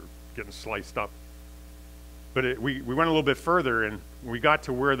or getting sliced up. But we went a little bit further, and we got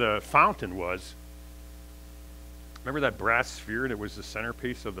to where the fountain was. Remember that brass sphere that was the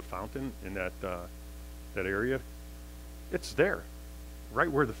centerpiece of the fountain in that area? It's there, right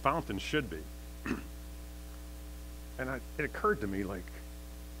where the fountain should be. And it occurred to me, like,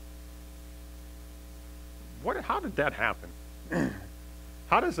 how did that happen?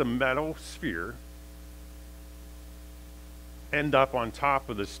 How does a metal sphere end up on top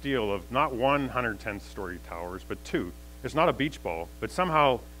of the steel of not 110-story towers, but 2? It's not a beach ball, but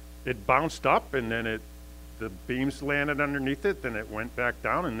somehow it bounced up, and then the beams landed underneath it, then it went back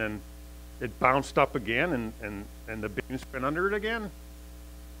down, and then it bounced up again, and the beams went under it again.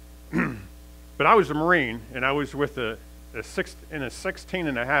 But I was a Marine, and I was with in a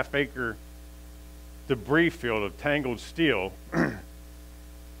 16.5 acre debris field of tangled steel,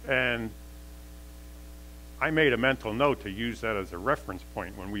 and I made a mental note to use that as a reference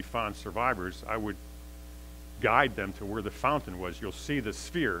point. When we found survivors, I would guide them to where the fountain was. You'll see the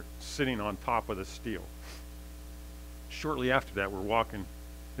sphere sitting on top of the steel. Shortly after that, we're walking,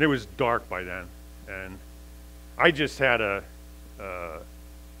 and it was dark by then, and I just had a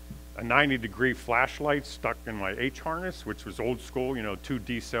 90-degree flashlight stuck in my H harness, which was old school,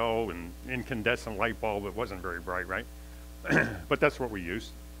 2D cell and incandescent light bulb. It wasn't very bright, right? But that's what we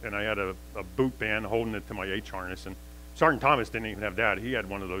used. And I had a boot band holding it to my H harness, and Sergeant Thomas didn't even have that. He had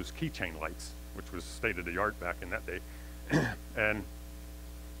one of those keychain lights, which was state-of-the-art back in that day.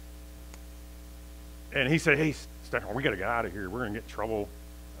 And he said, "Hey, Stefan, we got to get out of here. We're going to get in trouble.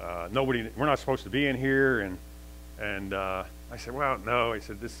 We're not supposed to be in here." And I said, "Well, no." I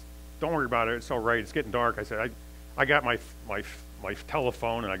said, "Don't worry about it. It's all right. It's getting dark." I said, I got my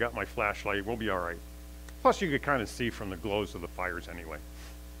telephone and I got my flashlight. We'll be all right. Plus, you could kind of see from the glows of the fires anyway.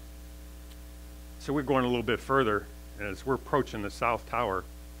 So we're going a little bit further, and as we're approaching the South Tower,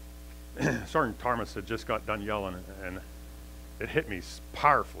 Sergeant Thomas had just got done yelling, and it hit me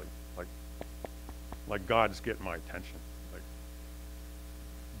powerfully, like God's getting my attention. Like,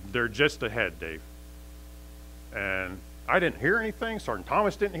 they're just ahead, Dave. And I didn't hear anything. Sergeant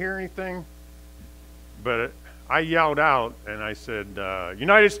Thomas didn't hear anything. But I yelled out, and I said,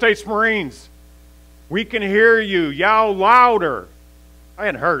 "United States Marines, we can hear you. Yell louder." I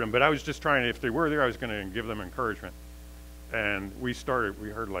hadn't heard them, but I was just trying to, if they were there, I was going to give them encouragement. And we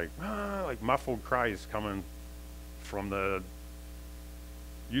heard like muffled cries coming from there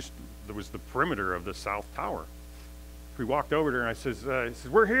was the perimeter of the South Tower. We walked over there, and I says,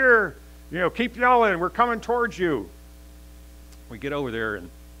 "We're here. Keep yelling. We're coming towards you." We get over there, and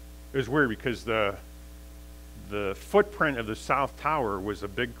it was weird because the footprint of the South Tower was a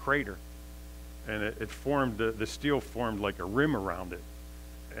big crater, and it formed, the steel formed like a rim around it.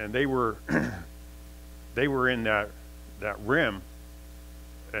 And they were in that rim,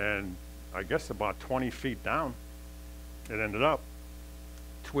 and I guess about 20 feet down, it ended up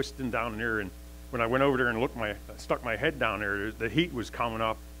twisting down there. And when I went over there and stuck my head down there, the heat was coming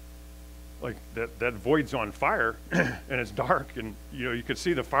up, like that void's on fire, and it's dark, and you could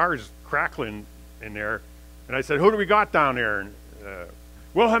see the fires crackling in there. And I said, "Who do we got down there?" And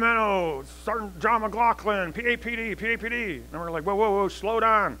 "Will Jimeno, Sergeant John McLaughlin, PAPD. And we're like, whoa, slow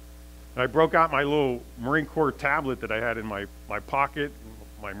down. And I broke out my little Marine Corps tablet that I had in my pocket,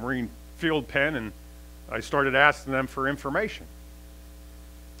 my Marine field pen, and I started asking them for information.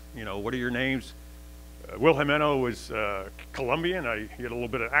 What are your names? Will Jimeno was Colombian. He had a little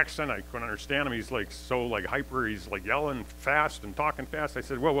bit of accent. I couldn't understand him. He's hyper. He's like yelling fast and talking fast. I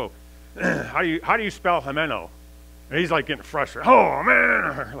said, whoa, how do you spell Jimeno? And he's like getting frustrated. "Oh,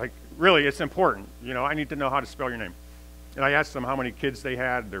 man." Like, really, it's important. I need to know how to spell your name. And I asked them how many kids they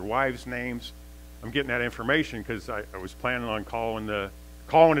had, their wives' names. I'm getting that information because I was planning on calling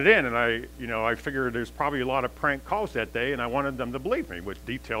it in. And I figured there's probably a lot of prank calls that day, and I wanted them to believe me with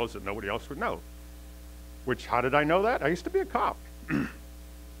details that nobody else would know. How did I know that? I used to be a cop.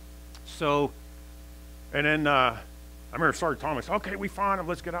 So, and then I remember Sergeant Thomas, "Okay, we found him.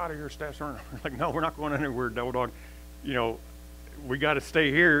 Let's get out of here, Staff Sergeant." I'm like, "No, we're not going anywhere, Devil Dog. We got to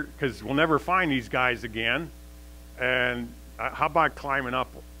stay here because we'll never find these guys again. And how about climbing up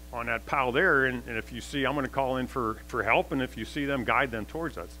on that pile there? And if you see, I'm going to call in for help. And if you see them, guide them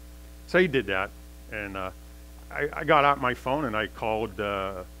towards us." So he did that. And I got out my phone and I called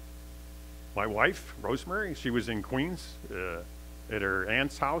my wife, Rosemary. She was in Queens at her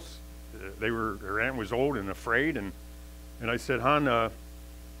aunt's house. Her aunt was old and afraid. And I said, "Hon, I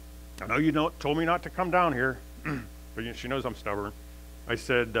know you told me not to come down here," but she knows I'm stubborn. I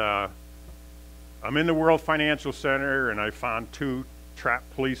said, "I'm in the World Financial Center, and I found 2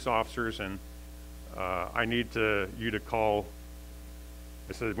 trapped police officers, and I need you to call."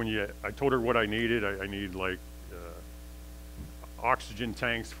 I said, I told her what I needed. I need oxygen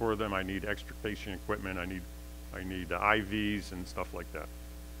tanks for them. I need extrication equipment. I need IVs and stuff like that.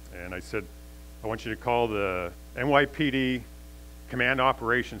 And I said, "I want you to call the NYPD Command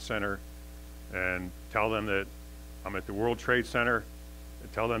Operations Center and tell them that I'm at the World Trade Center,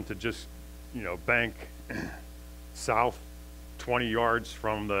 and tell them to just, bank south 20 yards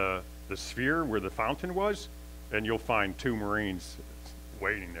from the sphere where the fountain was, and you'll find 2 Marines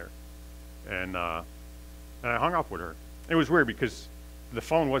waiting there." And I hung up with her. it was weird because the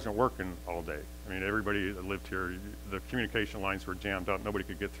phone wasn't working all day. I mean, everybody that lived here, the communication lines were jammed up. Nobody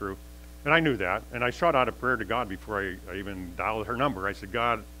could get through. And I knew that. And I shot out a prayer to God before I even dialed her number. I said,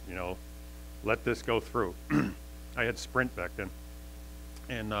 God, you know, let this go through. I had Sprint back then.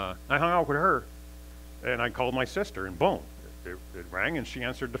 And I hung out with her. And I called my sister, and boom, it rang, and she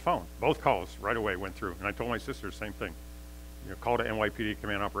answered the phone. Both calls right away went through. And I told my sister the same thing. You know, call to NYPD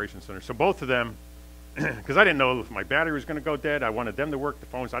Command Operations Center. So both of them, because I didn't know if my battery was going to go dead. I wanted them to work the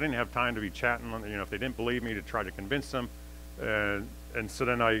phones. I didn't have time to be chatting, you know, if they didn't believe me, to try to convince them. And so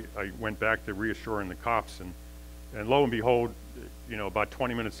then I went back to reassuring the cops, and lo and behold, you know, about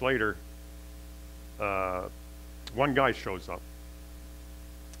 20 minutes later, one guy shows up.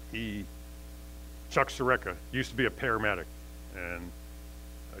 Chuck Soreka, used to be a paramedic, and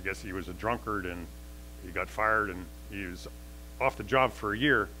I guess he was a drunkard, and he got fired, and he was off the job for a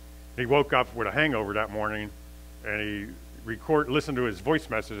year. He woke up with a hangover that morning, and he listened to his voice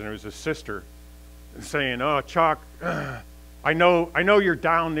message, and it was his sister saying, "Oh, Chuck, I know you're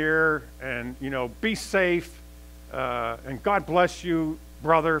down there, and you know, be safe, and God bless you,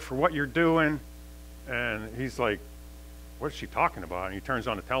 brother, for what you're doing." And he's like, "What is she talking about?" And he turns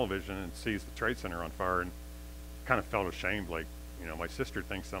on the television and sees the Trade Center on fire, and kind of felt ashamed, like, you know, my sister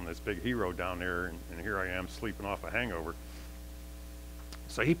thinks I'm this big hero down there, and here I am sleeping off a hangover.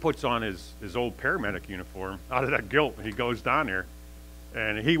 So he puts on his old paramedic uniform out of that guilt, and he goes down there,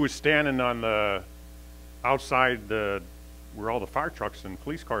 and he was standing on the outside where all the fire trucks and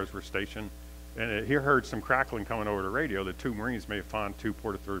police cars were stationed, and he heard some crackling coming over the radio. The two Marines may have found two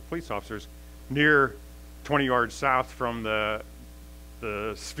Port Authority police officers near 20 yards south from the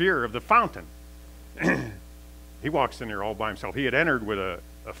sphere of the fountain. He walks in there all by himself. He had entered with a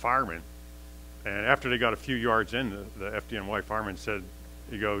fireman, and after they got a few yards in, the FDNY fireman said,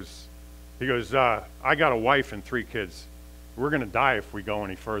 he goes, I got a wife and 3 kids. We're going to die if we go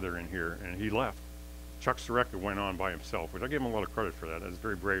any further in here. And he left. Chuck Soreka went on by himself, which I give him a lot of credit for that. It's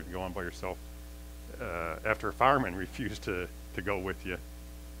very brave to go on by yourself after a fireman refused to go with you.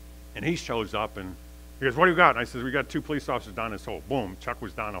 And he shows up, and he goes, "What do you got?" And I said, "We got 2 police officers down this hole." Boom, Chuck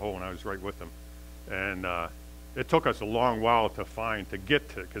was down the hole, and I was right with him. And it took us a long while to get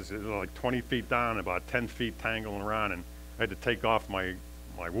to, because it was like 20 feet down, about 10 feet tangling around, and I had to take off my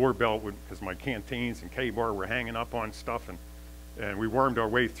war belt because my canteens and K-bar were hanging up on stuff, and we wormed our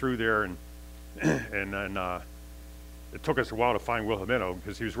way through there, and then it took us a while to find Wilhelmino,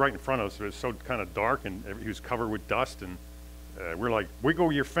 because he was right in front of us. It was so kind of dark, and he was covered with dust, and we're like,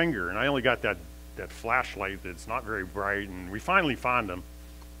 "Wiggle your finger," and I only got that flashlight that's not very bright, and we finally found him,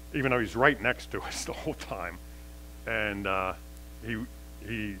 even though he's right next to us the whole time. And I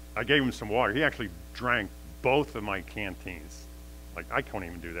gave him some water. He actually drank both of my canteens. Like, I couldn't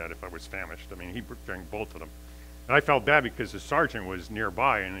even do that if I was famished. I mean, he drank both of them. And I felt bad because the sergeant was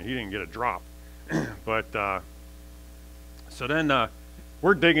nearby, and he didn't get a drop. But so then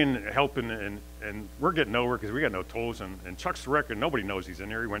we're digging, helping, and we're getting nowhere because we got no tools. And Chuck Soreka, nobody knows he's in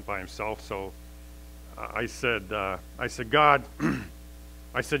there. He went by himself. So I said, "God,"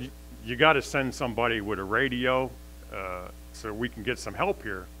 I said, "you got to send somebody with a radio so we can get some help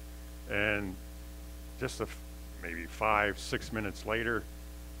here." And just maybe 5-6 minutes later,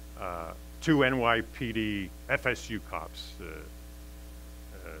 2 NYPD FSU cops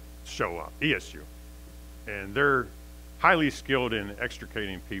show up, ESU, and they're highly skilled in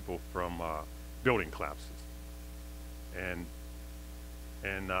extricating people from building collapses. And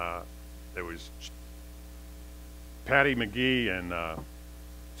there was Patty McGee and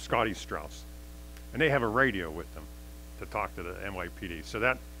Scotty Strauss, and they have a radio with them to talk to the NYPD. So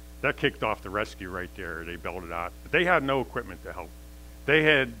that kicked off the rescue right there. They belted out. But they had no equipment to help. They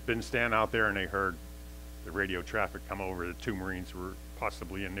had been standing out there, and they heard the radio traffic come over. The 2 Marines were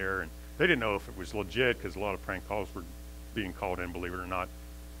possibly in there, and they didn't know if it was legit because a lot of prank calls were being called in, believe it or not.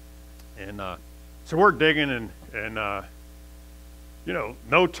 And so we're digging, and you know,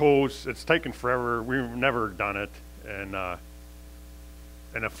 no tools. It's taken forever. We've never done it. And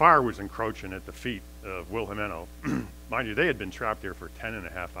a fire was encroaching at the feet of Wilhelmino. Mind you, they had been trapped there for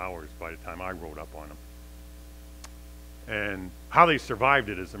 10.5 hours by the time I rolled up on them. And how they survived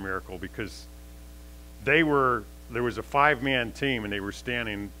it is a miracle, because there was a 5-man team, and they were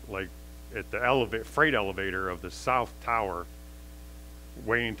standing like at the freight elevator of the South Tower,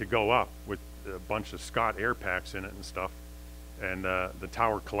 waiting to go up with a bunch of Scott air packs in it and stuff. And the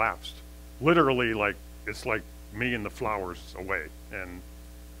tower collapsed. Literally, like, it's like me and the flowers away, and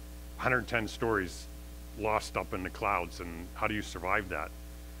 110 stories lost up in the clouds. And how do you survive that?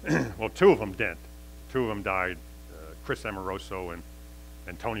 Well, 2 of them didn't. 2 of them died. Chris Amoroso and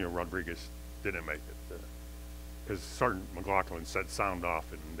Antonio Rodriguez didn't make it. because Sergeant McLaughlin said sound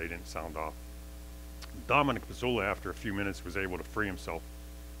off, and they didn't sound off. Dominic Pizzula, after a few minutes, was able to free himself,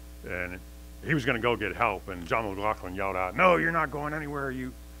 and he was going to go get help, and John McLaughlin yelled out, "No, you're not going anywhere,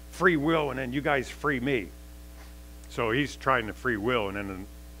 you free Will, and then you guys free me." So he's trying to free Will, and then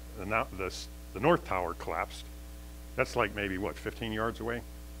the North Tower collapsed. That's like maybe, what, 15 yards away?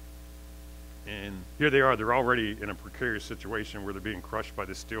 And here they are, they're already in a precarious situation where they're being crushed by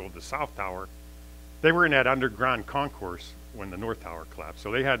the steel of the South Tower. They were in that underground concourse when the North Tower collapsed.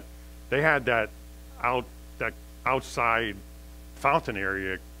 So they had that outside fountain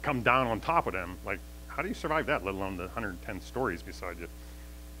area come down on top of them. Like, how do you survive that, let alone the 110 stories beside you?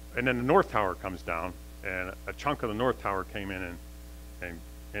 And then the North Tower comes down, and a chunk of the North Tower came in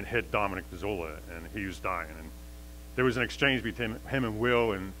and hit Dominic Pizzula, and he was dying. And there was an exchange between him and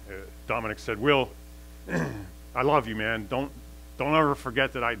Will, and Dominic said, "Will, I love you, man. Don't ever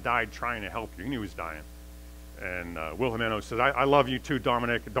forget that I died trying to help you." He knew he was dying. And Will Jimeno says, I love you too,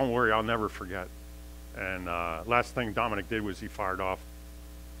 Dominic. Don't worry, I'll never forget. And last thing Dominic did was he fired off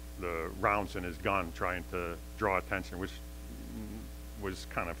the rounds in his gun trying to draw attention, which was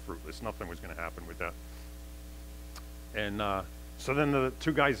kind of fruitless. Nothing was going to happen with that. And so then the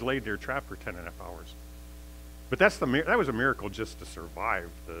two guys laid there trapped for 10.5 hours. But that was a miracle just to survive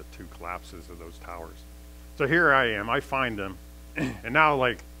the two collapses of those towers. So here I am, I find them, and now,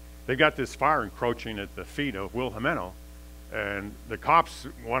 like, they got this fire encroaching at the feet of Will Jimeno, and the cops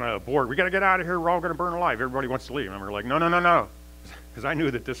want to board. "We got to get out of here, we're all going to burn alive. Everybody wants to leave." And we're like, no, because I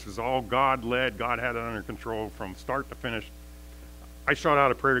knew that this was all God-led. God had it under control from start to finish. I shot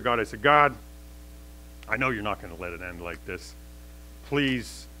out a prayer to God. I said, "God, I know you're not going to let it end like this.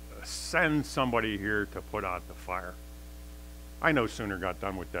 Please send somebody here to put out the fire." I no sooner got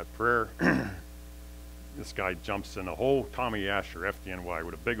done with that prayer, this guy jumps in a hole, Tommy Asher, FDNY,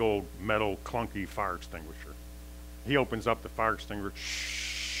 with a big old metal clunky fire extinguisher. He opens up the fire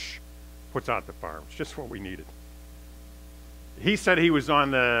extinguisher, puts out the fire. It's just what we needed. He said he was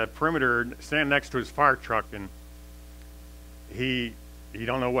on the perimeter, standing next to his fire truck, and he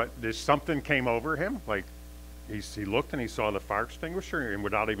don't know what, there's something came over him, like, he looked and he saw the fire extinguisher, and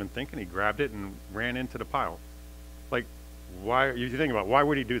without even thinking, he grabbed it and ran into the pile. Like, why, you think about, why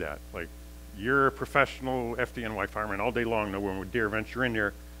would he do that? Like, you're a professional FDNY fireman all day long, no one would dare venture in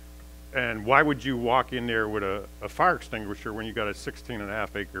there, and why would you walk in there with a fire extinguisher when you got a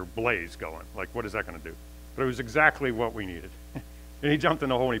 16.5 acre blaze going? Like, what is that going to do? But it was exactly what we needed. And he jumped in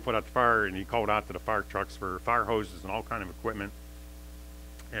the hole and he put out the fire, and he called out to the fire trucks for fire hoses and all kind of equipment,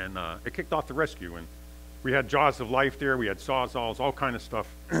 and it kicked off the rescue. And we had jaws of life there, we had sawzalls, all kind of stuff.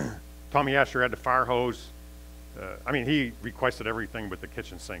 Tommy Asher had the fire hose. I mean, he requested everything but the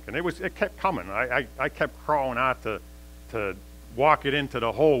kitchen sink, and it kept coming. I kept crawling out to walk it into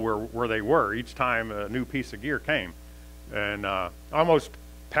the hole where they were each time a new piece of gear came, and I almost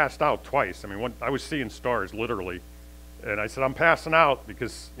passed out twice. I mean, I was seeing stars literally, and I said, "I'm passing out,"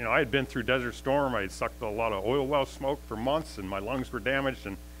 because, you know, I had been through Desert Storm. I had sucked a lot of oil well smoke for months, and my lungs were damaged,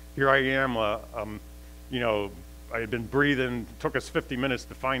 and here I am, you know, I had been breathing. It took us 50 minutes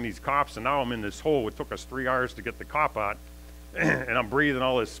to find these cops, and now I'm in this hole. It took us 3 hours to get the cop out, and I'm breathing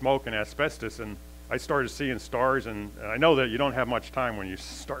all this smoke and asbestos, and I started seeing stars, and I know that you don't have much time when you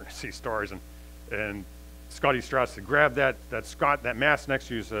start to see stars, and Scotty Strauss said, "Grab that mask next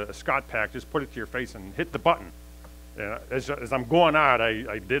to you is a Scott pack, just put it to your face and hit the button." And as I'm going out,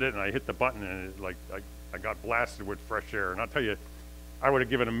 I did it, and I hit the button, and I got blasted with fresh air. And I'll tell you, I would have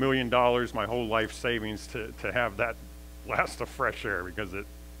given $1 million, my whole life savings, to have that blast of fresh air, because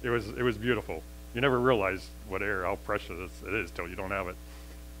it was beautiful. You never realize how precious it is till you don't have it.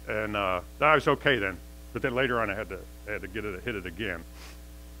 And I was okay then, but then later on I had to hit it again.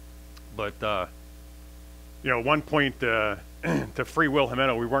 But you know, at one point to free Will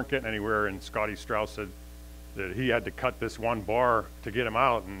Jimeno, we weren't getting anywhere, and Scotty Strauss said that he had to cut this one bar to get him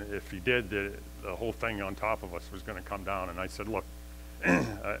out, and if he did, the whole thing on top of us was going to come down. And I said, "Look,"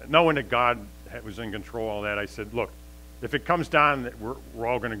 knowing that God was in control of all that, I said, "Look, if it comes down, we're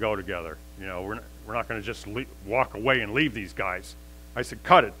all going to go together. You know, we're not going to just walk away and leave these guys." I said,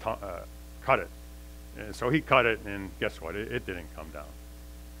 "Cut it, cut it." And so he cut it, and guess what? It didn't come down.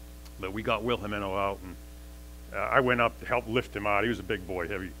 But we got Will Jimeno out, and I went up to help lift him out. He was a big boy,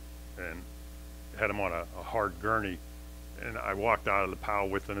 heavy, and had him on a hard gurney. And I walked out of the pile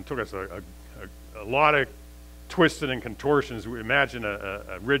with him. It took us a lot of twisted and contortions. Imagine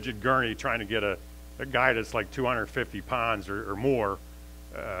a rigid gurney trying to get a guy that's like 250 pounds or more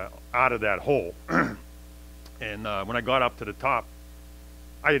out of that hole. And when I got up to the top,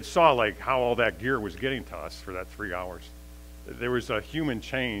 I had saw like how all that gear was getting to us for that 3 hours. There was a human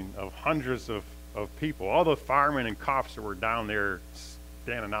chain of hundreds of of people, all the firemen and cops that were down there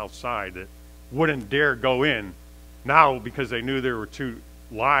standing outside that wouldn't dare go in. Now, because they knew there were two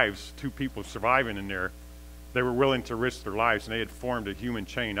people surviving in there, they were willing to risk their lives, and they had formed a human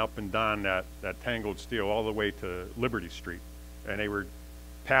chain up and down that tangled steel all the way to Liberty Street, and they were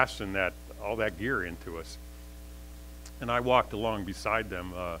passing all that gear into us. And I walked along beside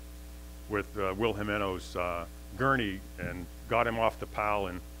them with Will Jimenez's gurney and got him off the pal,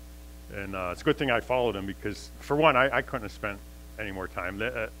 and it's a good thing I followed him, because for one, I couldn't have spent any more time.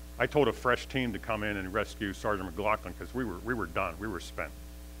 I told a fresh team to come in and rescue Sergeant McLaughlin, because we were done. We were spent.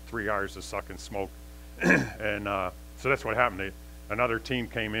 3 hours of sucking smoke. And so that's what happened. Another team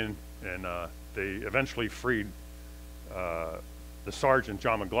came in, and they eventually freed the sergeant,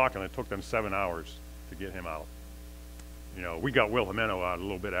 John McLaughlin. It took them 7 hours to get him out. You know, we got Will Jimenez out a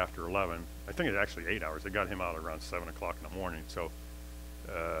little bit after 11. I think it was actually 8 hours. They got him out around 7 o'clock in the morning. So,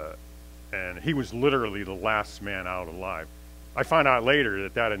 and he was literally the last man out alive. I found out later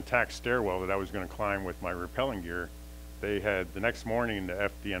that intact stairwell that I was going to climb with my rappelling gear, they had the next morning,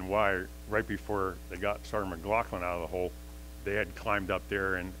 the FDNY, right before they got Sergeant McLaughlin out of the hole, they had climbed up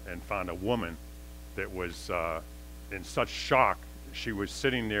there and found a woman that was in such shock. She was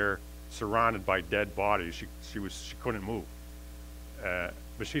sitting there surrounded by dead bodies. She couldn't move.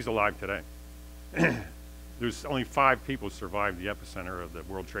 But she's alive today. There's only 5 people survived the epicenter of the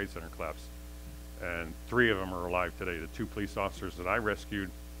World Trade Center collapse, and 3 of them are alive today. The 2 police officers that I rescued,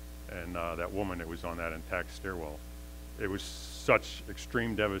 and that woman that was on that intact stairwell. It was such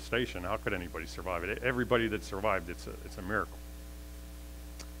extreme devastation. How could anybody survive it? Everybody that survived, it's a miracle.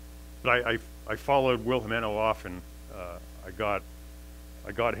 But I followed Will Jimenez off, and I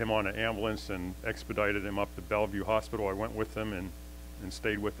got him on an ambulance and expedited him up to Bellevue Hospital. I went with him and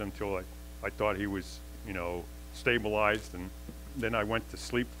stayed with him till I thought he was, you know, stabilized, and then I went to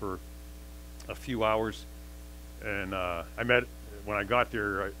sleep for a few hours, and when I got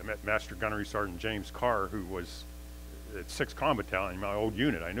there, I met Master Gunnery Sergeant James Carr, who was at 6th Com Battalion, my old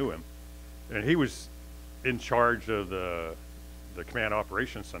unit. I knew him, and he was in charge of the Command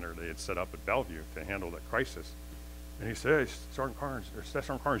Operations Center they had set up at Bellevue to handle that crisis. And he said, "Hey, Sergeant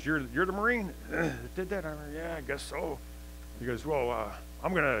Karnes, you're the Marine that did that?" I'm like, "Yeah, I guess so." He goes, "Well,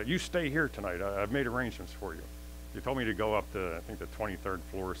 you stay here tonight. I've made arrangements for you." He told me to go up to, I think, the 23rd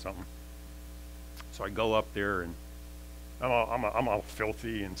floor or something. So I go up there, and I'm all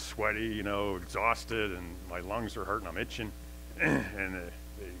filthy and sweaty, you know, exhausted, and my lungs are hurting. I'm itching, and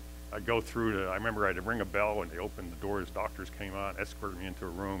I go through I remember I had to ring a bell, and they opened the doors. Doctors came out, escorted me into a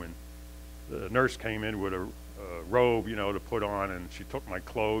room, and the nurse came in with a robe, you know, to put on, and she took my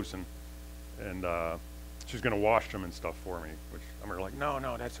clothes, and she was going to wash them and stuff for me, which I'm like,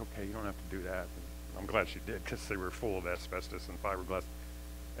 no, that's okay. You don't have to do that. And I'm glad she did, because they were full of asbestos and fiberglass.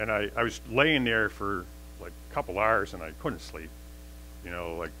 And I was laying there for like a couple hours, and I couldn't sleep. You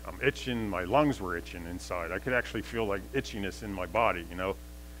know, like I'm itching, my lungs were itching inside. I could actually feel like itchiness in my body, you know.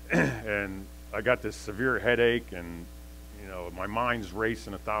 And I got this severe headache, and you know, my mind's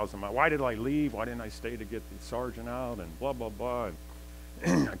racing 1,000 miles. Why did I leave? Why didn't I stay to get the sergeant out? And blah, blah, blah.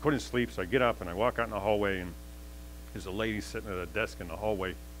 And I couldn't sleep, so I get up and I walk out in the hallway, and there's a lady sitting at a desk in the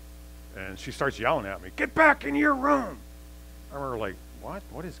hallway, and she starts yelling at me, "Get back in your room!" I remember like, what?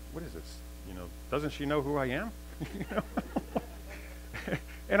 What is this? You know, doesn't she know who I am? You know?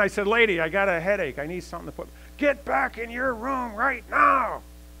 And I said, "Lady, I got a headache. I need something to put." "Get back in your room right now!"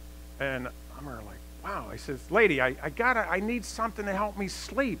 And I'm like, wow. I says, "Lady, I need something to help me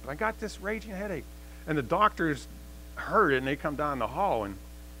sleep. I got this raging headache." And the doctors heard it, and they come down the hall, and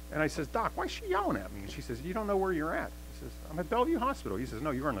I says, "Doc, why is she yelling at me?" And she says, "You don't know where you're at." He says, "I'm at Bellevue Hospital." He says, "No,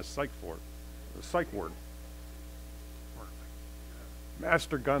 you're on the psych ward, the psych ward."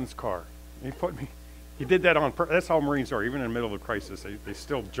 Master Gun's car. He did that on purpose. That's how Marines are. Even in the middle of a crisis, they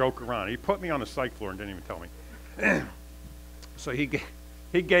still joke around. He put me on the psych floor and didn't even tell me. So he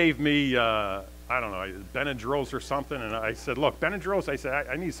gave me, I don't know, Benadryls or something. And I said, "Look, Benadryls," I said,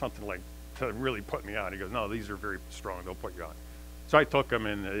 I need something like to really put me out. He goes, "No, these are very strong. They'll put you out." So I took them,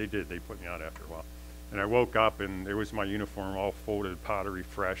 and they did. They put me out after a while. And I woke up, and there was my uniform all folded, powdery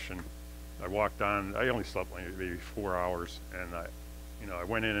fresh. And I walked on. I only slept like maybe 4 hours. And I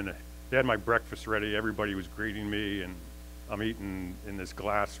went in, and they had my breakfast ready. Everybody was greeting me, and I'm eating in this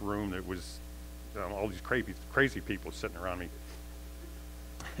glass room that was all these crazy people sitting around me.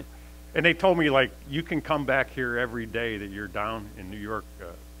 And they told me, like, "You can come back here every day that you're down in New York,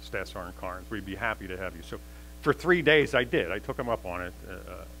 Staff Sergeant Karnes. We'd be happy to have you." So for 3 days I did. I took them up on it.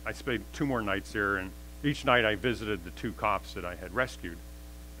 I spent 2 more nights there, and each night I visited the 2 cops that I had rescued.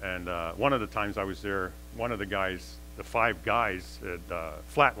 And one of the times I was there, one of the guys, the 5 guys, had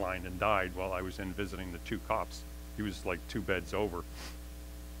flatlined and died while I was in visiting the 2 cops. He was like 2 beds over.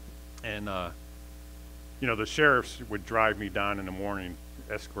 And, you know, the sheriffs would drive me down in the morning,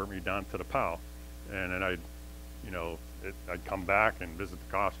 escort me down to the POW. And then I'd come back and visit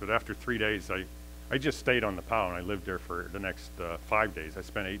the cops. But after 3 days, I just stayed on the POW, and I lived there for the next 5 days. I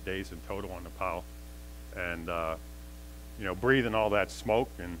spent 8 days in total on the POW. And, you know, breathing all that smoke,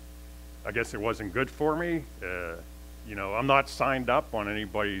 and I guess it wasn't good for me. You know, I'm not signed up on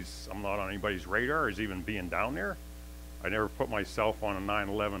I'm not on anybody's radar as even being down there. I never put myself on a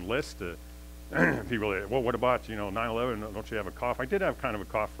 9/11 list. People, well, what about, you know, 9/11? Don't you have a cough? I did have kind of a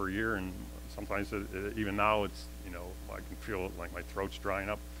cough for a year, and sometimes even now it's, you know, I can feel like my throat's drying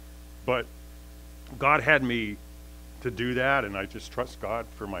up. But God had me to do that, and I just trust God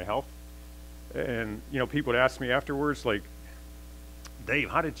for my health. And, you know, people would ask me afterwards, like, Dave,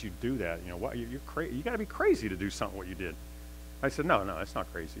 how did you do that? You know, what, you're crazy. You got to be crazy to do something what you did. I said, no, that's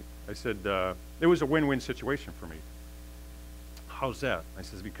not crazy. I said, it was a win-win situation for me. How's that? I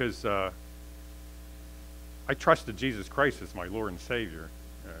says, because I trusted Jesus Christ as my Lord and Savior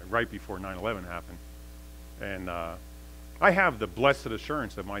right before 9/11 happened. And I have the blessed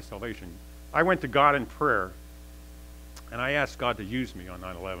assurance of my salvation. I went to God in prayer, and I asked God to use me on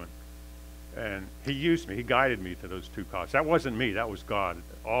 9/11. And he used me. He guided me to those 2 cops. That wasn't me. That was God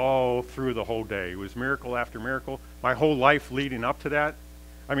all through the whole day. It was miracle after miracle. My whole life leading up to that.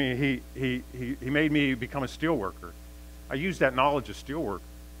 I mean, he made me become a steel worker. I used that knowledge of steel work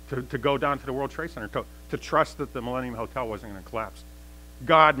to go down to the World Trade Center, to trust that the Millennium Hotel wasn't going to collapse.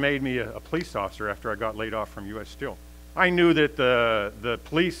 God made me a police officer after I got laid off from U.S. Steel. I knew that the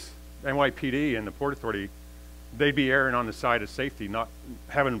police, NYPD, and the Port Authority, they'd be erring on the side of safety, not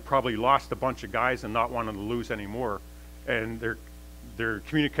having probably lost a bunch of guys and not wanting to lose any more. And their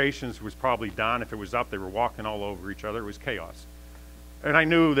communications was probably down. If it was up, they were walking all over each other. It was chaos. And I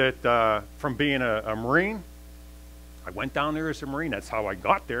knew that from being a Marine, I went down there as a Marine. That's how I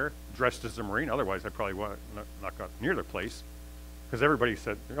got there, dressed as a Marine. Otherwise, I probably would not got near the place, because everybody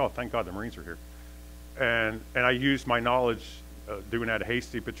said, oh, thank God the Marines are here. And I used my knowledge doing that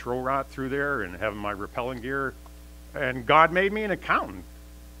hasty patrol route through there and having my rappelling gear. And God made me an accountant.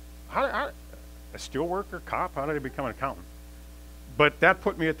 A steel worker, cop, how did I become an accountant? But that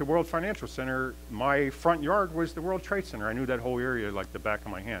put me at the World Financial Center. My front yard was the World Trade Center. I knew that whole area like the back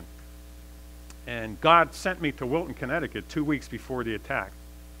of my hand. And God sent me to Wilton, Connecticut 2 weeks before the attack.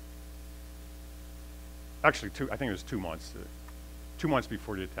 Actually, I think it was 2 months. 2 months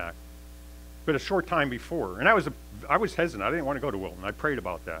before the attack. But a short time before. And I was hesitant. I didn't want to go to Wilton. I prayed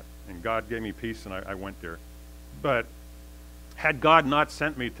about that. And God gave me peace, and I went there. But had God not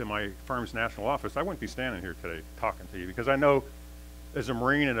sent me to my firm's national office, I wouldn't be standing here today talking to you, because I know as a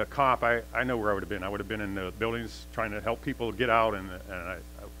Marine and a cop, I know where I would have been. I would have been in the buildings trying to help people get out, and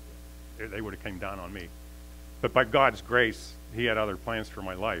they would have came down on me. But by God's grace, he had other plans for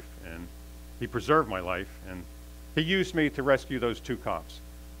my life, and he preserved my life, and he used me to rescue those 2 cops.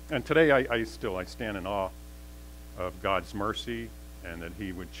 And today I stand in awe of God's mercy and that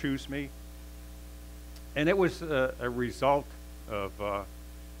he would choose me. And it was a result of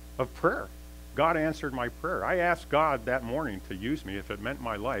prayer. God answered my prayer. I asked God that morning to use me if it meant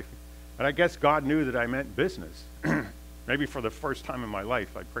my life. And I guess God knew that I meant business. Maybe for the first time in my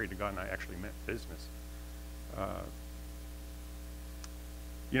life, I prayed to God and I actually meant business.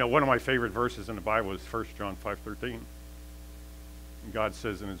 You know, one of my favorite verses in the Bible is 1 John 5:13. God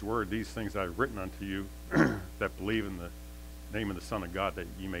says in his word, these things I have written unto you that believe in the name of the Son of God, that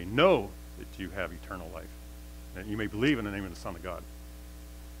you may know that you have eternal life. And you may believe in the name of the Son of God.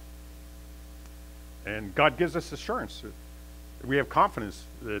 And God gives us assurance. We have confidence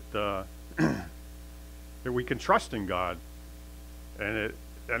that that we can trust in God. And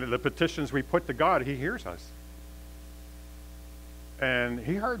the petitions we put to God, he hears us. And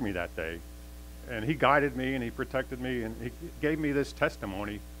he heard me that day. And he guided me and he protected me and he gave me this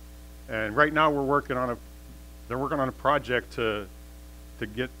testimony. And right now they're working on a project to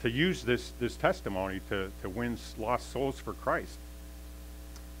use this testimony to win lost souls for Christ.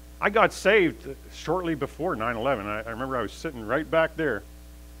 I got saved shortly before 9/11. I remember I was sitting right back there,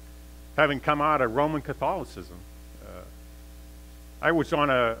 having come out of Roman Catholicism. I was on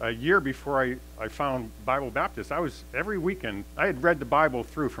a year before I found Bible Baptist. Every weekend, I had read the Bible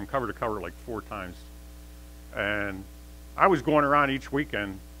through from cover to cover like 4 times. And I was going around each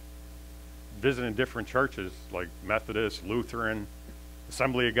weekend visiting different churches like Methodist, Lutheran,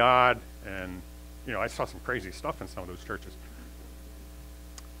 Assembly of God, and you know, I saw some crazy stuff in some of those churches.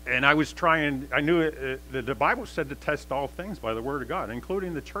 And I was trying, I knew the Bible said to test all things by the word of God,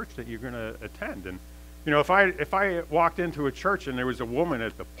 including the church that you're going to attend. And, you know, if I walked into a church and there was a woman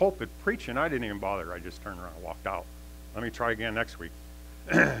at the pulpit preaching, I didn't even bother. I just turned around and walked out. Let me try again next week.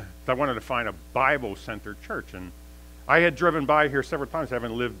 I wanted to find a Bible-centered church. And I had driven by here several times,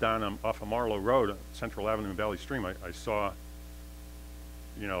 having lived down off of Marlow Road, Central Avenue and Valley Stream. I saw,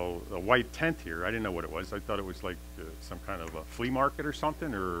 you know, a white tent here. I didn't know what it was. I thought it was like some kind of a flea market or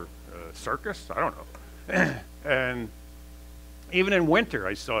something, or a circus. I don't know. And even in winter,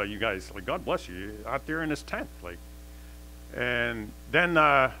 I saw you guys, like, God bless you, out there in this tent. Like, and then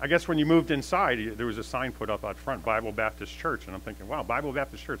I guess when you moved inside, there was a sign put up out front, Bible Baptist Church. And I'm thinking, wow, Bible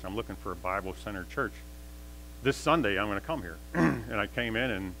Baptist Church. I'm looking for a Bible-centered church. This Sunday, I'm going to come here. And I came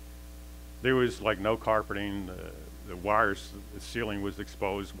in, and there was, like, no carpeting. The wires, the ceiling was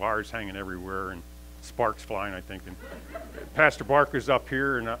exposed, wires hanging everywhere, and sparks flying, I think. And Pastor Barker's up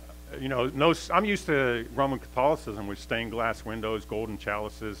here, and you know, I'm used to Roman Catholicism with stained glass windows, golden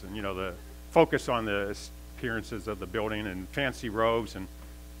chalices, and, you know, the focus on the appearances of the building and fancy robes. And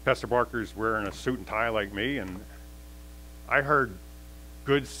Pastor Barker's wearing a suit and tie like me, and I heard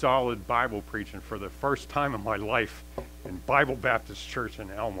good, solid Bible preaching for the first time in my life in Bible Baptist Church in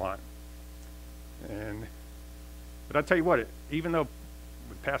Elmont. But I'll tell you what, even though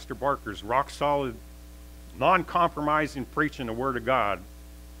with Pastor Barker's rock-solid, non-compromising preaching the Word of God,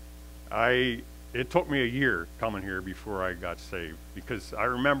 it took me a year coming here before I got saved, because I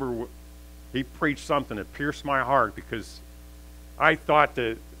remember he preached something that pierced my heart, because I thought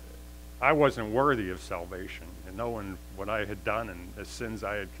that I wasn't worthy of salvation, and knowing what I had done and the sins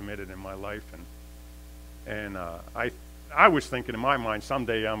I had committed in my life. And I was thinking in my mind,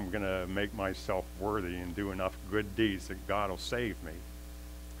 someday I'm going to make myself worthy and do enough good deeds that God will save me.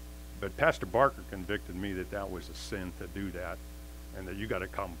 But Pastor Barker convicted me that that was a sin to do that, and that you got to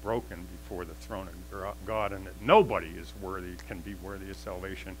come broken before the throne of God, and that nobody is worthy, can be worthy of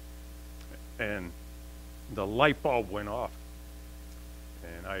salvation. And the light bulb went off,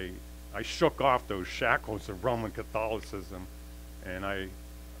 and I shook off those shackles of Roman Catholicism, and I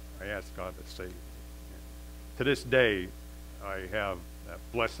asked God to save me. To this day, I have that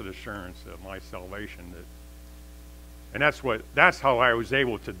blessed assurance of my salvation, and that's how I was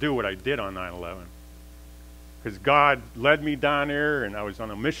able to do what I did on 9/11, because God led me down there, and I was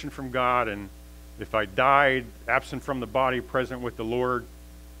on a mission from God. And if I died absent from the body, present with the Lord,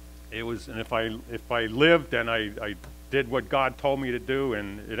 it was. And if I lived and I did what God told me to do,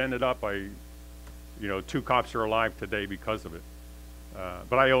 and it ended up, two cops are alive today because of it.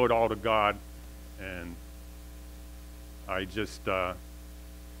 But I owe it all to God, and I just, I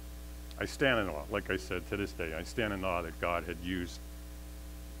stand in awe. Like I said, to this day, I stand in awe that God had used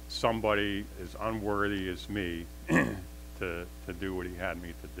somebody as unworthy as me to do what he had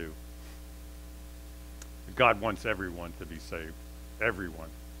me to do. God wants everyone to be saved, everyone.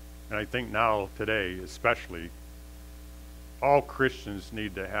 And I think now, today, especially, all Christians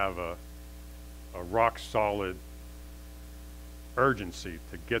need to have a rock-solid urgency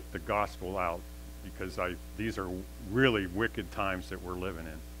to get the gospel out, because these are really wicked times that we're living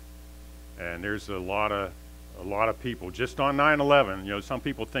in. And there's a lot of people, just on 9/11, some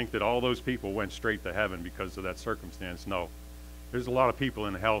people think that all those people went straight to heaven because of that circumstance. No. There's a lot of people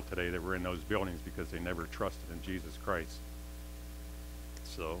in hell today that were in those buildings because they never trusted in Jesus Christ.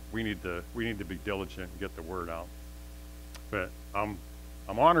 So we need to be diligent and get the word out. But I'm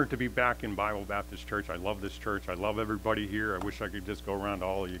honored to be back in Bible Baptist Church. I love this church. I love everybody here. I wish I could just go around to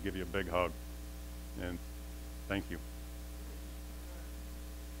all of you, give you a big hug. And thank you.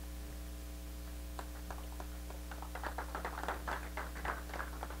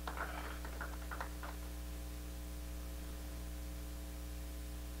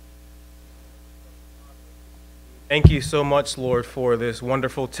 Thank you so much, Lord, for this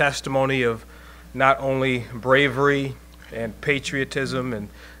wonderful testimony of not only bravery and patriotism and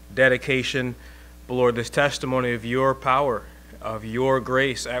dedication, but, Lord, this testimony of your power, of your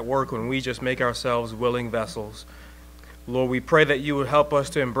grace at work when we just make ourselves willing vessels. Lord, we pray that you would help us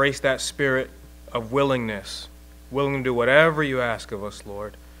to embrace that spirit of willingness, willing to do whatever you ask of us,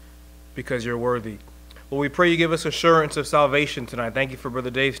 Lord, because you're worthy. Lord, we pray you give us assurance of salvation tonight. Thank you for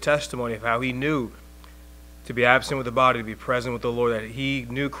Brother Dave's testimony of how he knew to be absent with the body, to be present with the Lord, that he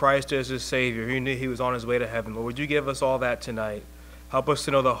knew Christ as his Savior. He knew he was on his way to heaven. Lord, would you give us all that tonight? Help us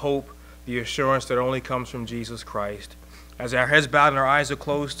to know the hope, the assurance that only comes from Jesus Christ. As our heads bowed and our eyes are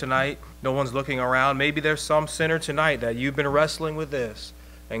closed tonight, no one's looking around. Maybe there's some sinner tonight that you've been wrestling with this,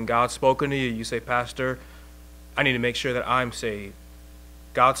 and God's spoken to you. You say, Pastor, I need to make sure that I'm saved.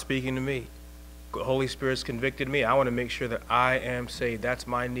 God's speaking to me. the Holy Spirit's convicted me. I want to make sure that I am saved. That's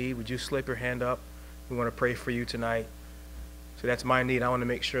my need. Would you slip your hand up? We want to pray for you tonight. So that's my need. I want to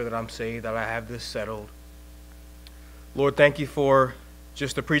make sure that I'm saved, that I have this settled. Lord, thank you for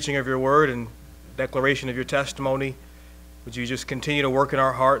just the preaching of your word and declaration of your testimony. Would you just continue to work in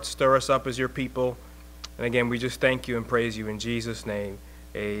our hearts, stir us up as your people. And again, we just thank you and praise you in Jesus' name.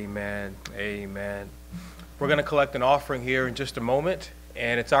 Amen. Amen. We're going to collect an offering here in just a moment.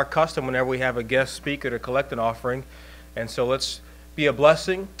 And it's our custom whenever we have a guest speaker to collect an offering. And so let's be a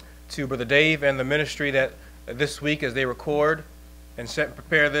blessing to Brother Dave and the ministry that this week as they record and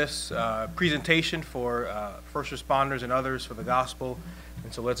prepare this presentation for first responders and others for the gospel.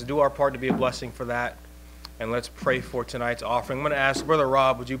 And so let's do our part to be a blessing for that. And let's pray for tonight's offering. I'm going to ask Brother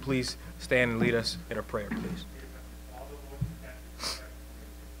Rob, would you please stand and lead us in a prayer, please?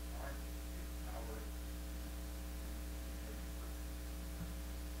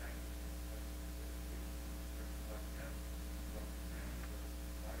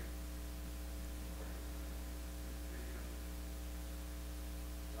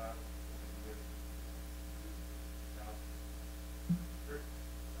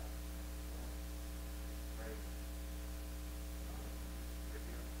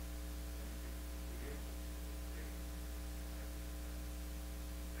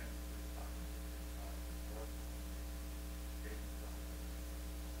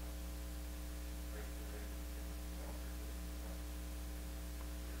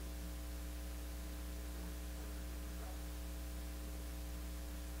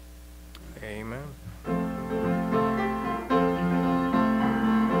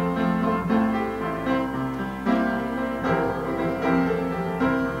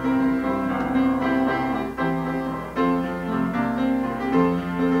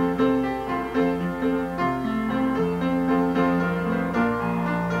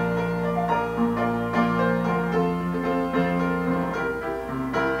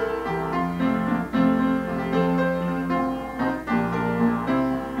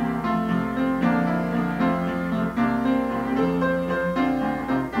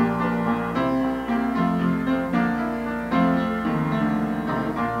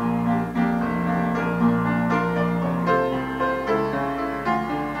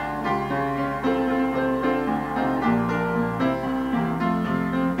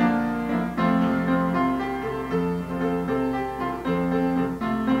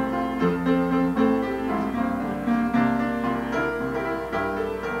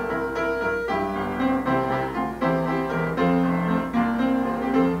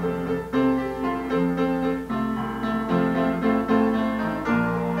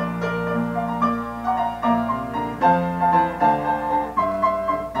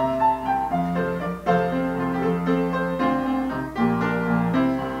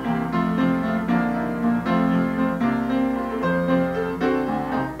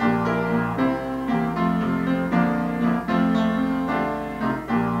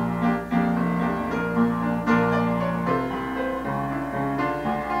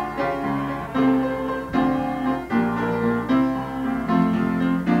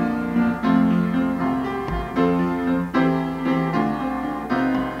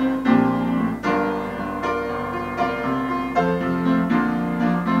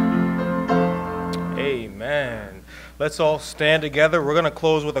 Amen. Let's all stand together. We're going to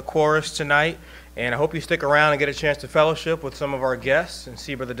close with a chorus tonight, and I hope you stick around and get a chance to fellowship with some of our guests and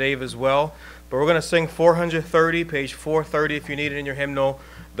see Brother Dave as well. But we're going to sing 430, page 430 if you need it in your hymnal.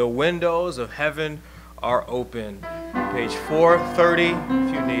 The windows of heaven are open. Page 430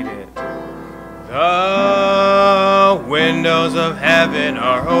 if you need it. The windows of heaven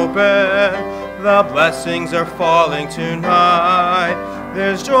are open. The blessings are falling tonight.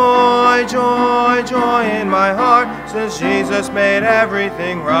 There's joy, joy, joy in my heart since Jesus made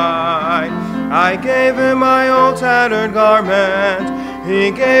everything right. I gave him my old tattered garment.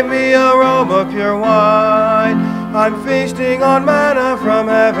 He gave me a robe of pure white. I'm feasting on manna from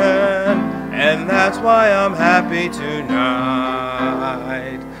heaven, and that's why I'm happy tonight.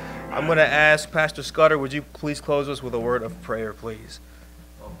 I'm going to ask Pastor Scudder, would you please close us with a word of prayer, please?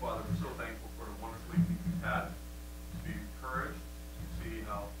 Oh, Father,